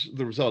acknowledge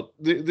the result.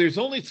 There's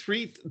only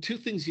two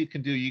things you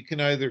can do. You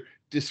can either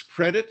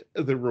discredit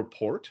the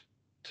report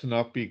to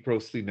not be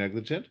grossly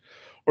negligent,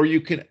 or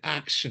you can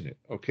action it.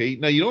 Okay.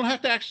 Now you don't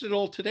have to action it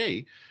all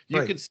today.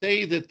 You can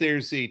say that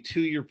there's a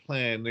 2-year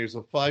plan, there's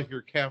a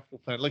 5-year capital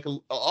plan. Like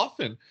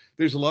often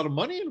there's a lot of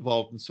money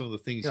involved in some of the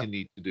things you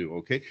need to do.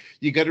 Okay.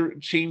 You got to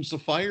change the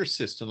fire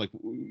system. Like,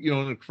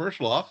 in a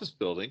commercial office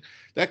building,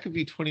 that could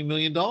be $20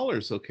 million.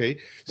 Okay. Yep.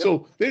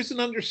 So there's an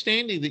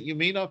understanding that you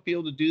may not be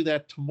able to do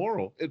that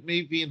tomorrow. It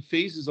may be in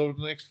phases over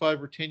the next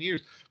 5 or 10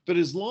 years. But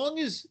as long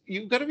as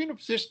you've got to be in a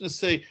position to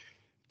say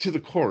to the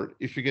court,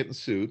 if you're getting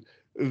sued,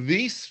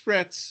 these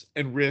threats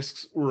and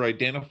risks were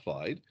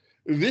identified.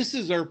 This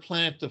is our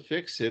plan to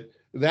fix it.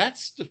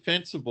 That's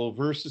defensible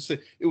versus say,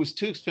 it was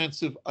too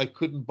expensive, I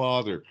couldn't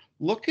bother.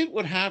 Look at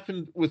what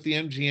happened with the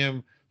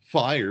MGM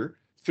fire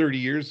 30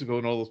 years ago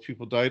and all those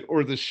people died,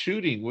 or the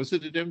shooting. Was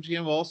it at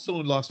MGM also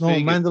in Las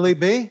Vegas? Mandalay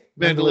Bay?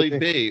 Mandalay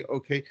Bay,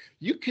 okay.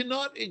 You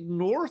cannot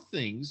ignore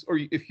things, or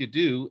if you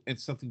do and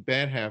something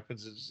bad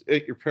happens, it's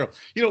at your peril.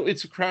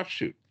 It's a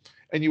crapshoot.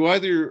 And you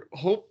either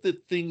hope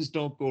that things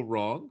don't go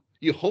wrong,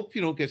 you hope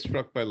you don't get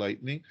struck by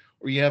lightning,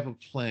 or you have a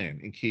plan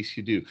in case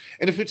you do.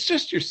 And if it's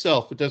just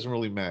yourself, it doesn't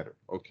really matter,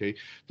 okay?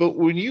 But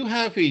when you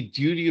have a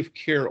duty of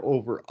care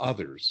over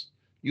others,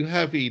 you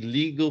have a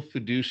legal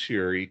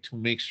fiduciary to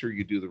make sure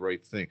you do the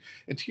right thing.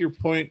 And to your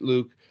point,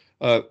 Luke,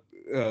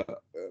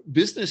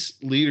 business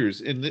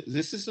leaders, and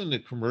this isn't a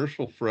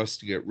commercial for us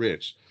to get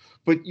rich,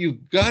 but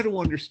you've got to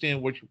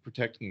understand what you're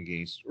protecting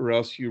against, or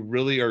else you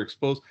really are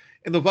exposed.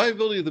 And the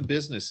viability of the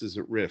business is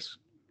at risk,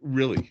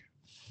 really.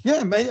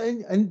 Yeah,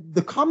 and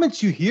the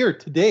comments you hear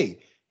today,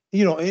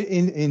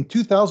 in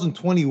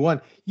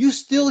 2021, you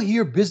still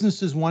hear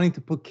businesses wanting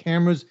to put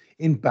cameras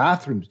in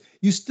bathrooms.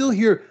 You still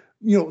hear,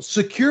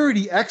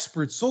 security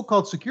experts,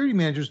 so-called security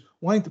managers,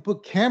 wanting to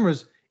put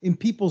cameras in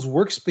people's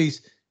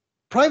workspace.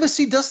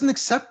 Privacy doesn't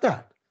accept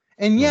that.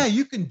 And yeah,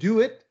 you can do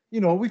it.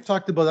 We've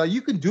talked about that.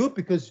 You can do it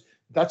because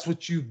that's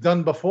what you've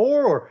done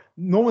before, or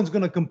no one's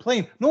going to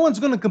complain. No one's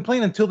going to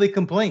complain until they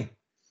complain.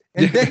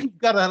 And then you've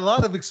got a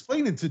lot of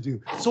explaining to do.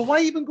 So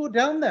why even go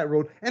down that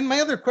road? And my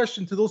other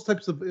question to those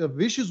types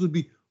of issues would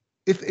be,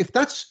 if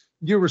that's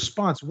your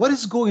response, what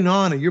is going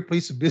on at your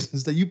place of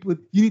business that you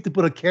need to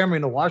put a camera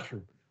in a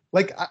washroom?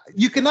 Like,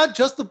 you cannot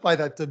justify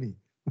that to me.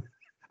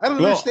 I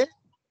don't understand.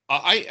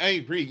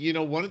 I agree.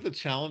 One of the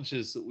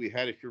challenges that we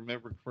had, if you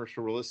remember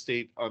commercial real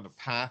estate, on the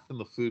path in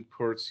the food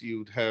courts,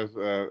 you'd have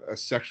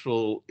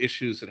sexual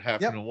issues that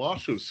happen in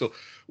washrooms. So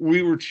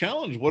we were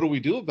challenged. What do we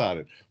do about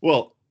it?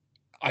 Well,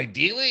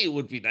 ideally, it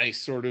would be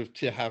nice sort of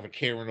to have a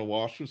camera in a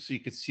washroom so you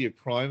could see a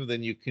crime and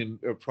then you can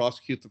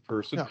prosecute the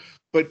person. Yeah.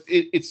 But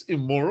it's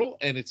immoral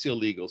and it's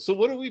illegal. So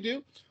what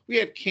do? We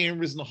had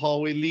cameras in the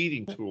hallway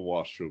leading to a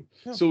washroom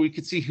so we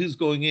could see who's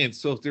going in.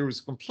 So if there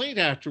was a complaint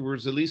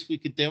afterwards, at least we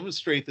could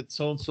demonstrate that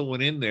so-and-so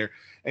went in there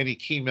and he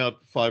came out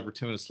 5 or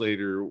 10 minutes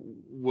later,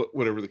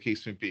 whatever the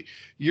case may be.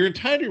 You're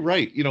entirely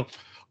right.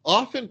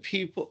 Often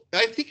people,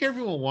 I think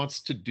everyone wants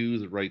to do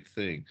the right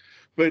thing.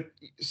 But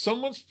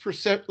someone's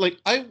percept, like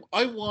I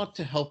want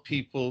to help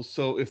people.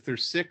 So if they're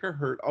sick or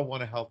hurt, I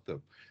want to help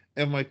them.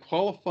 Am I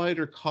qualified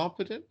or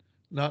competent?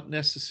 Not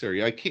necessary.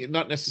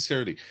 Not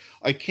necessarily.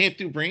 I can't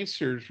do brain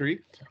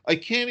surgery. I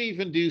can't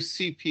even do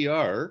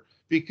CPR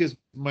because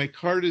my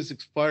card is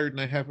expired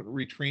and I haven't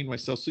retrained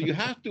myself. So you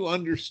have to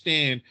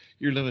understand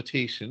your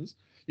limitations.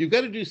 You've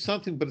got to do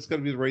something, but it's got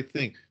to be the right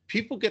thing.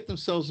 People get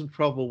themselves in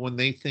trouble when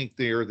they think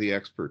they are the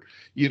expert.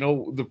 You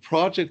know, the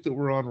project that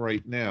we're on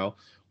right now,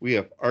 we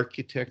have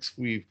architects,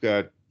 we've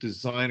got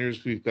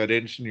designers, we've got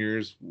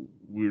engineers,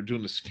 we're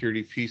doing the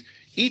security piece.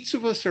 Each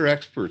of us are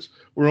experts.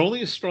 We're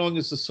only as strong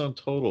as the sum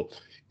total.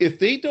 If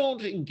they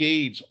don't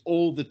engage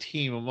all the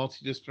team, a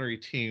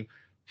multidisciplinary team,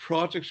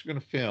 projects are going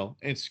to fail,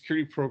 and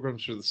security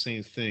programs are the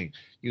same thing.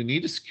 You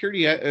need a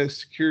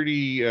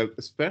security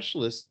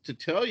specialist to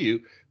tell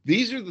you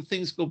these are the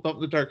things that go bump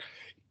in the dark.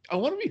 I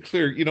want to be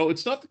clear, you know,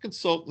 it's not the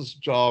consultant's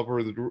job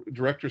or the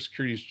director of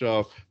security's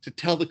job to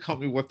tell the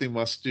company what they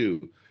must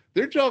do.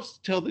 Their job is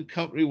to tell the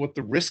company what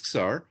the risks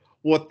are,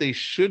 what they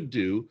should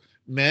do.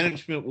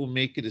 Management will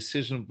make a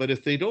decision, but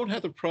if they don't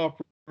have the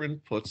proper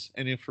inputs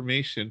and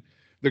information,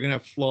 they're going to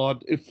have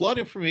flawed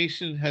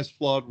information has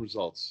flawed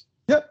results.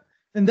 Yep.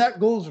 And that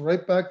goes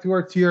right back to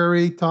our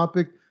TRA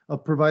topic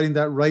of providing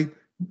that right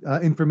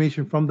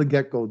information from the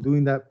get-go,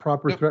 doing that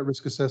proper threat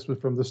risk assessment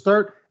from the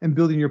start and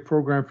building your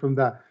program from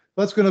that.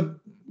 That's going to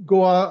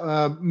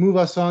go move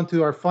us on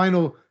to our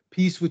final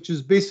piece, which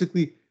is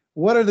basically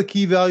what are the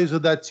key values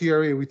of that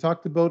TRA? We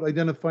talked about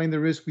identifying the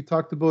risk. We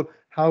talked about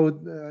how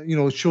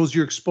it shows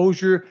your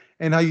exposure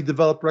and how you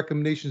develop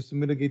recommendations to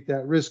mitigate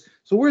that risk.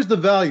 So where's the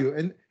value?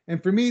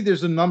 And for me,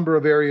 there's a number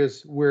of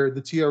areas where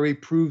the TRA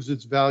proves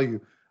its value.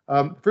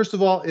 First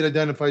of all, it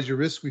identifies your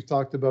risk. We've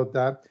talked about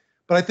that.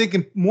 But I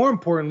think more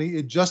importantly,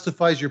 it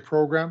justifies your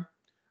program,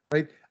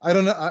 right? I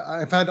don't know.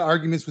 I've had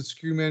arguments with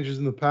security managers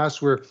in the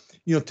past where,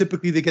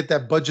 typically they get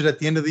that budget at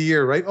the end of the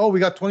year, right? Oh, we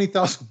got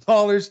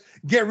 $20,000,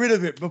 get rid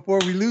of it before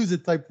we lose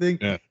it type thing.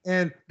 Yeah.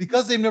 And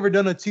because they've never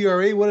done a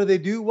TRA, what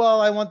do?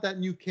 Well, I want that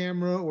new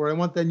camera or I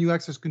want that new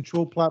access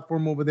control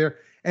platform over there.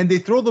 And they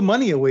throw the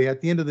money away at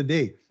the end of the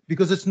day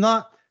because it's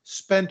not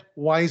spent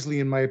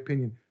wisely, in my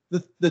opinion.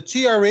 The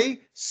TRA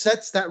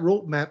sets that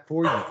roadmap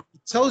for you.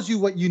 It tells you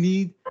what you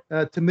need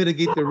to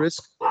mitigate the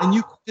risk, and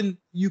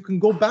you can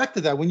go back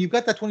to that. When you've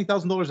got that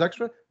 $20,000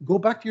 extra, go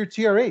back to your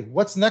TRA.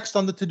 What's next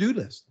on the to-do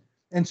list?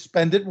 And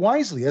spend it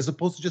wisely as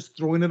opposed to just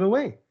throwing it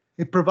away.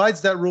 It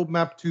provides that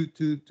roadmap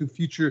to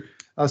future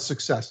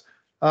success.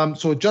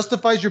 So it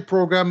justifies your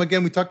program.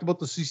 Again, we talked about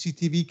the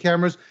CCTV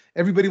cameras.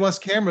 Everybody wants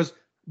cameras.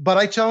 But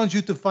I challenge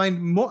you to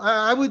find more.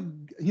 I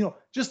would,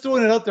 just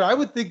throwing it out there, I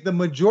would think the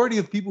majority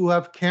of people who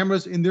have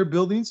cameras in their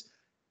buildings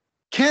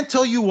can't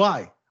tell you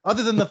why,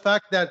 other than the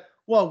fact that,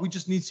 well, we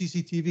just need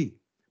CCTV.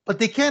 But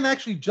they can't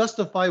actually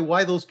justify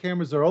why those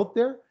cameras are out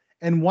there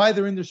and why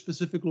they're in their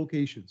specific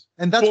locations.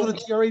 And that's what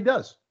a TRA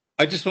does.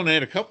 I just want to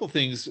add a couple of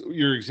things.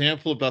 Your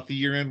example about the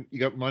year end, you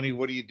got money,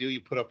 what do?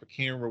 You put up a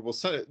camera. Well,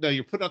 now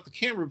you're putting up the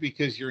camera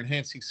because you're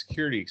enhancing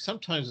security.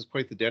 Sometimes it's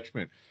quite the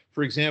detriment.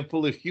 For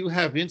example, if you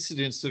have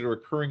incidents that are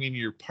occurring in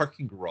your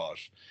parking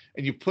garage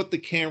and you put the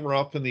camera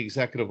up in the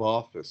executive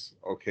office,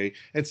 okay,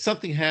 and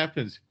something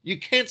happens, you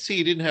can't see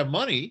you didn't have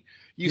money.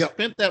 You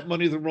spent that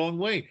money the wrong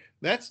way.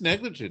 That's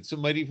negligence. It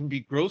might even be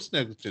gross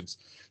negligence.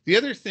 The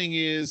other thing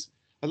is,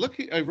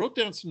 I wrote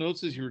down some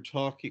notes as you were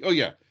talking. Oh,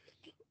 yeah.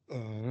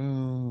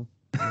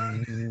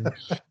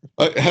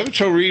 I have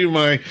trouble reading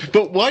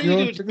but why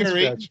you do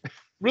it,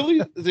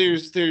 really,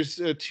 there's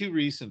two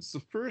reasons. The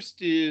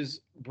first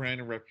is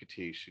brand and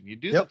reputation. You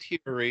do the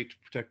TRA to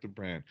protect the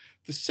brand.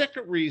 The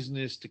second reason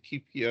is to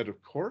keep you out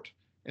of court,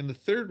 and the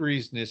third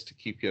reason is to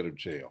keep you out of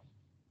jail.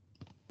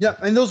 Yeah,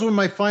 and those were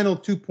my final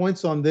 2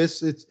 points on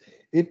this.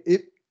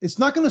 It's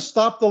not going to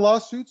stop the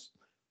lawsuits,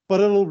 but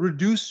it'll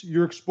reduce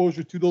your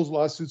exposure to those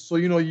lawsuits. So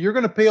you're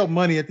going to pay out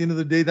money at the end of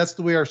the day. That's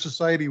the way our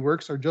society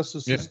works. Our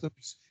justice system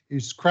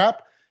is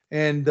crap.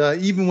 And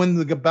even when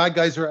the bad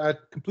guys are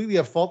completely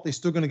at fault, they're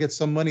still going to get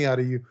some money out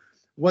of you.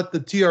 What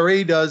the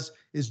TRA does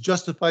is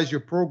justifies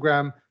your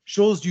program,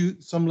 shows you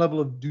some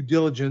level of due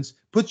diligence,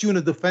 puts you in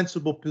a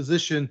defensible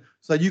position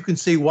so that you can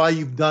say why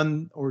you've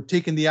done or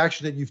taken the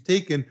action that you've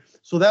taken.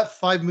 So that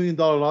 $5 million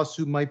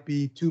lawsuit might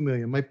be $2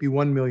 million, might be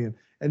 $1 million.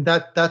 And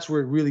that's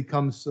where it really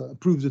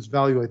proves its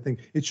value, I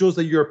think. It shows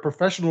that you're a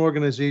professional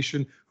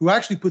organization who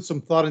actually put some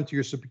thought into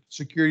your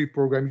security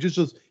program. You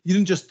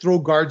didn't just throw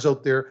guards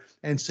out there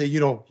and say,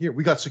 here,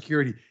 we got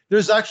security.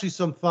 There's actually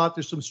some thought,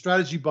 there's some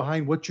strategy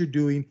behind what you're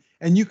doing.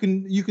 And you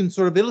can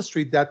sort of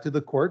illustrate that to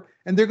the court,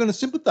 and they're going to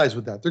sympathize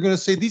with that. They're going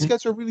to say, these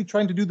guys are really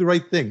trying to do the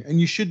right thing.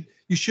 And you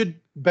should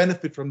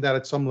benefit from that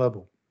at some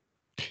level.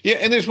 Yeah,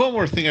 and there's one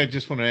more thing I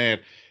just want to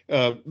add.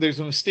 There's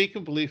a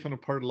mistaken belief on the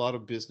part of a lot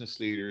of business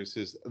leaders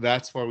is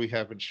that's why we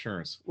have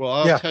insurance. Well,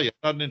 I'll tell you,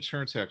 I'm not an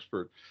insurance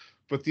expert,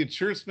 but the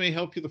insurance may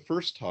help you the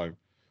first time.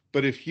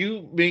 But if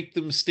you make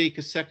the mistake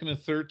a second and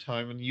third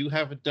time and you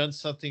haven't done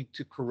something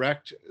to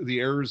correct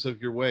the errors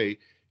of your way,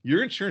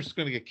 your insurance is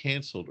going to get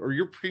canceled or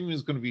your premium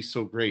is going to be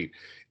so great.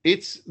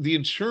 The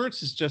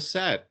insurance is just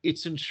that.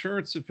 It's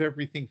insurance if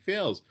everything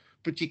fails,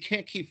 but you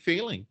can't keep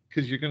failing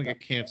because you're going to get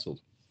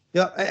canceled.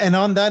 Yeah, and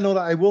on that note,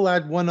 I will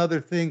add one other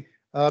thing.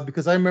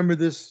 Because I remember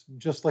this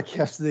just like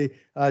yesterday.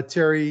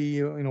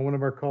 Terry, one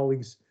of our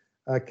colleagues,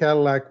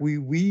 Cadillac,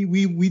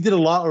 we did a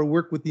lot of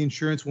work with the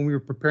insurance when we were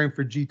preparing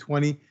for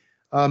G20.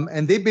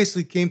 And they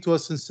basically came to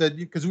us and said,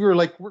 because we were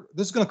like,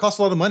 this is going to cost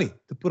a lot of money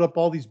to put up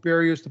all these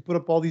barriers, to put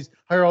up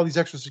hire all these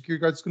extra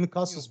security guards. It's going to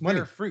cost us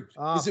money. Fruit.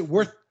 Is it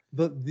worth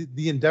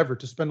the endeavor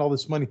to spend all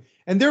this money?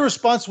 And their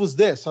response was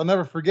this. I'll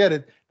never forget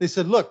it. They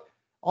said, look,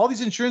 all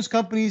these insurance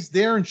companies,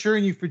 they're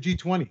insuring you for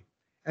G20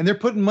 and they're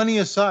putting money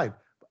aside.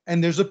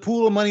 And there's a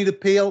pool of money to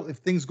pay out if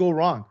things go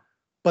wrong.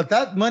 But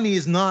that money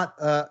is not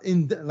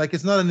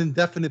it's not an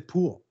indefinite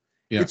pool.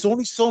 Yeah. It's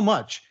only so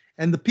much.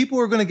 And the people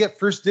who are going to get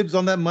first dibs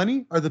on that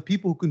money are the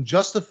people who can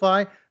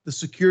justify the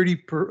security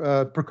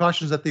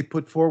precautions that they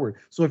put forward.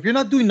 So if you're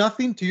not doing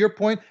nothing, to your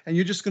point, and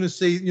you're just going to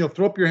say,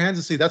 throw up your hands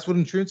and say that's what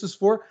insurance is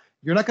for,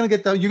 you're not going to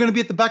get that. You're going to be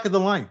at the back of the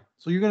line.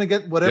 So you're going to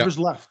get whatever's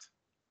left.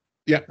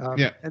 Yeah.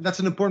 And that's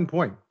an important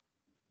point.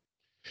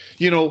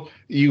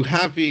 You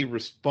have a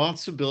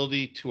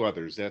responsibility to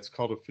others. That's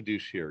called a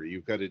fiduciary.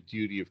 You've got a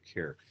duty of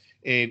care.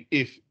 And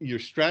if your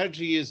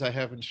strategy is I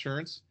have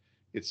insurance,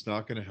 it's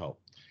not going to help.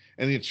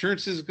 And the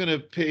insurance is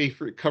going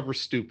to cover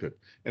stupid,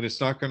 and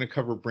it's not going to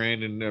cover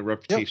brand and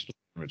reputational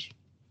damage.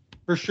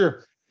 For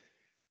sure.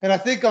 And I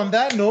think on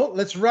that note,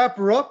 let's wrap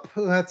her up.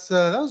 That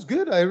was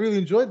good. I really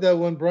enjoyed that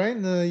one,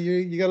 Brian.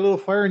 You got a little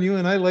fire in you,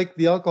 and I like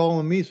the alcohol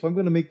in me, so I'm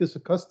going to make this a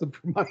custom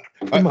for my.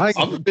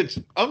 I'm a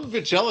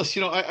bit jealous.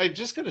 I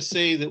just got to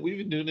say that we've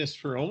been doing this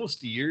for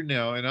almost a year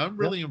now, and I'm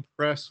really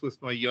impressed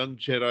with my young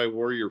Jedi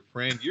warrior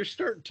friend. You're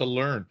starting to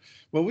learn.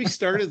 When we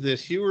started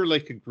this, you were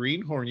like a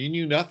greenhorn. You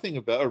knew nothing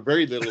about, or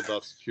very little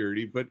about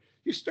security, but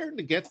you're starting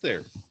to get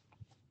there.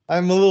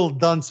 I'm a little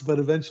dunce, but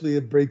eventually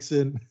it breaks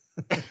in.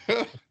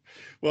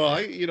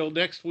 Well,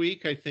 next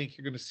week I think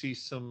you're going to see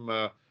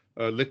some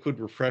liquid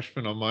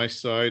refreshment on my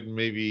side, and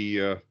maybe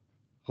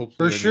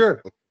hopefully. For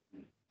sure,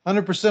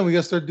 100%. We got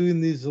to start doing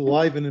these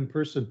live and in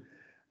person.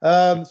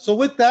 So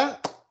with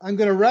that, I'm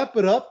going to wrap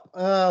it up.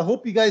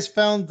 Hope you guys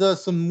found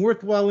some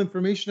worthwhile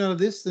information out of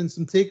this and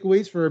some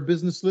takeaways for our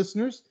business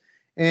listeners.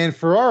 And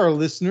for our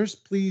listeners,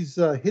 please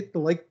hit the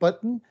like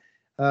button.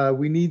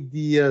 We need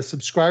the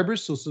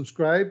subscribers, so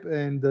subscribe,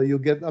 and you'll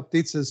get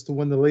updates as to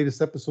when the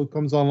latest episode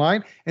comes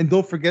online. And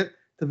don't forget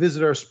to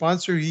visit our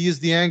sponsor. He is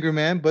the Anger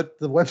Man, but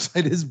the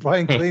website is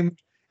Brian Clayman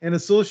and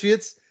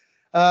Associates.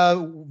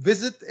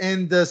 Visit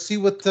and see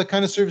what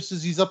kind of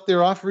services he's up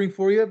there offering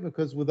for you,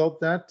 because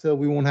without that,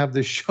 we won't have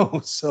this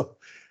show. So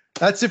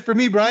that's it for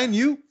me, Brian.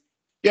 You?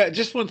 Yeah,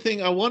 just one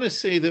thing. I want to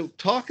say that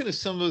talking to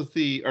some of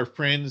our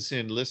friends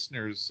and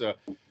listeners,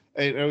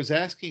 I was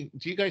asking,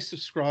 do you guys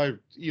subscribe,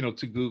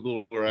 to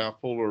Google or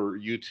Apple or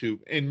YouTube?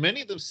 And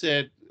many of them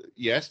said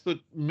yes, but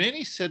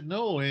many said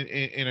no.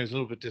 And I was a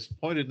little bit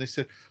disappointed. And they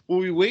said, well,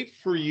 we wait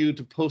for you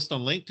to post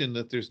on LinkedIn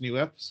that there's a new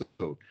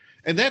episode.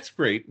 And that's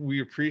great.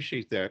 We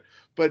appreciate that.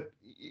 But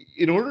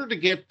in order to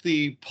get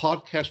the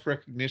podcast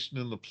recognition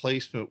and the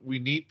placement, we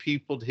need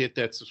people to hit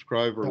that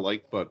subscribe or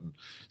like button.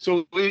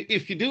 So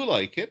if you do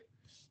like it,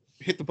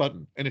 hit the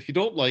button. And if you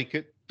don't like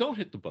it, don't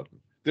hit the button.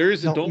 There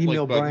is a don't like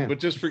button, Brian. But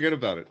just forget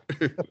about it.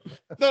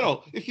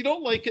 No. If you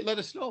don't like it, let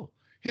us know.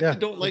 Hit the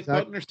don't like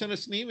button or send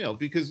us an email,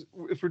 because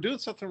if we're doing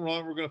something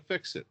wrong, we're going to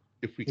fix it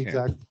if we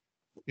can.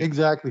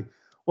 Exactly.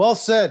 Well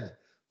said.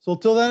 So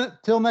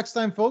till next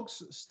time,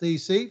 folks, stay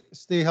safe,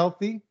 stay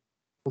healthy.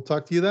 We'll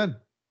talk to you then.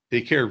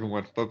 Take care,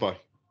 everyone. Bye-bye.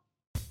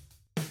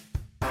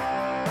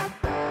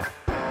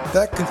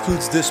 That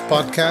concludes this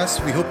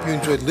podcast. We hope you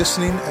enjoyed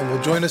listening and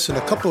will join us in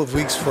a couple of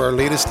weeks for our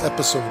latest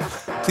episode.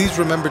 Please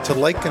remember to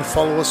like and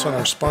follow us on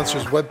our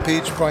sponsor's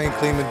webpage,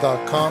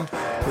 brianclayman.com,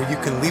 where you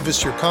can leave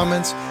us your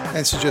comments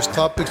and suggest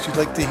topics you'd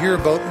like to hear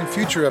about in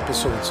future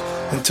episodes.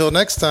 Until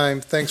next time,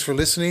 thanks for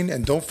listening,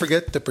 and don't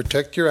forget to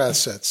protect your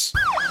assets.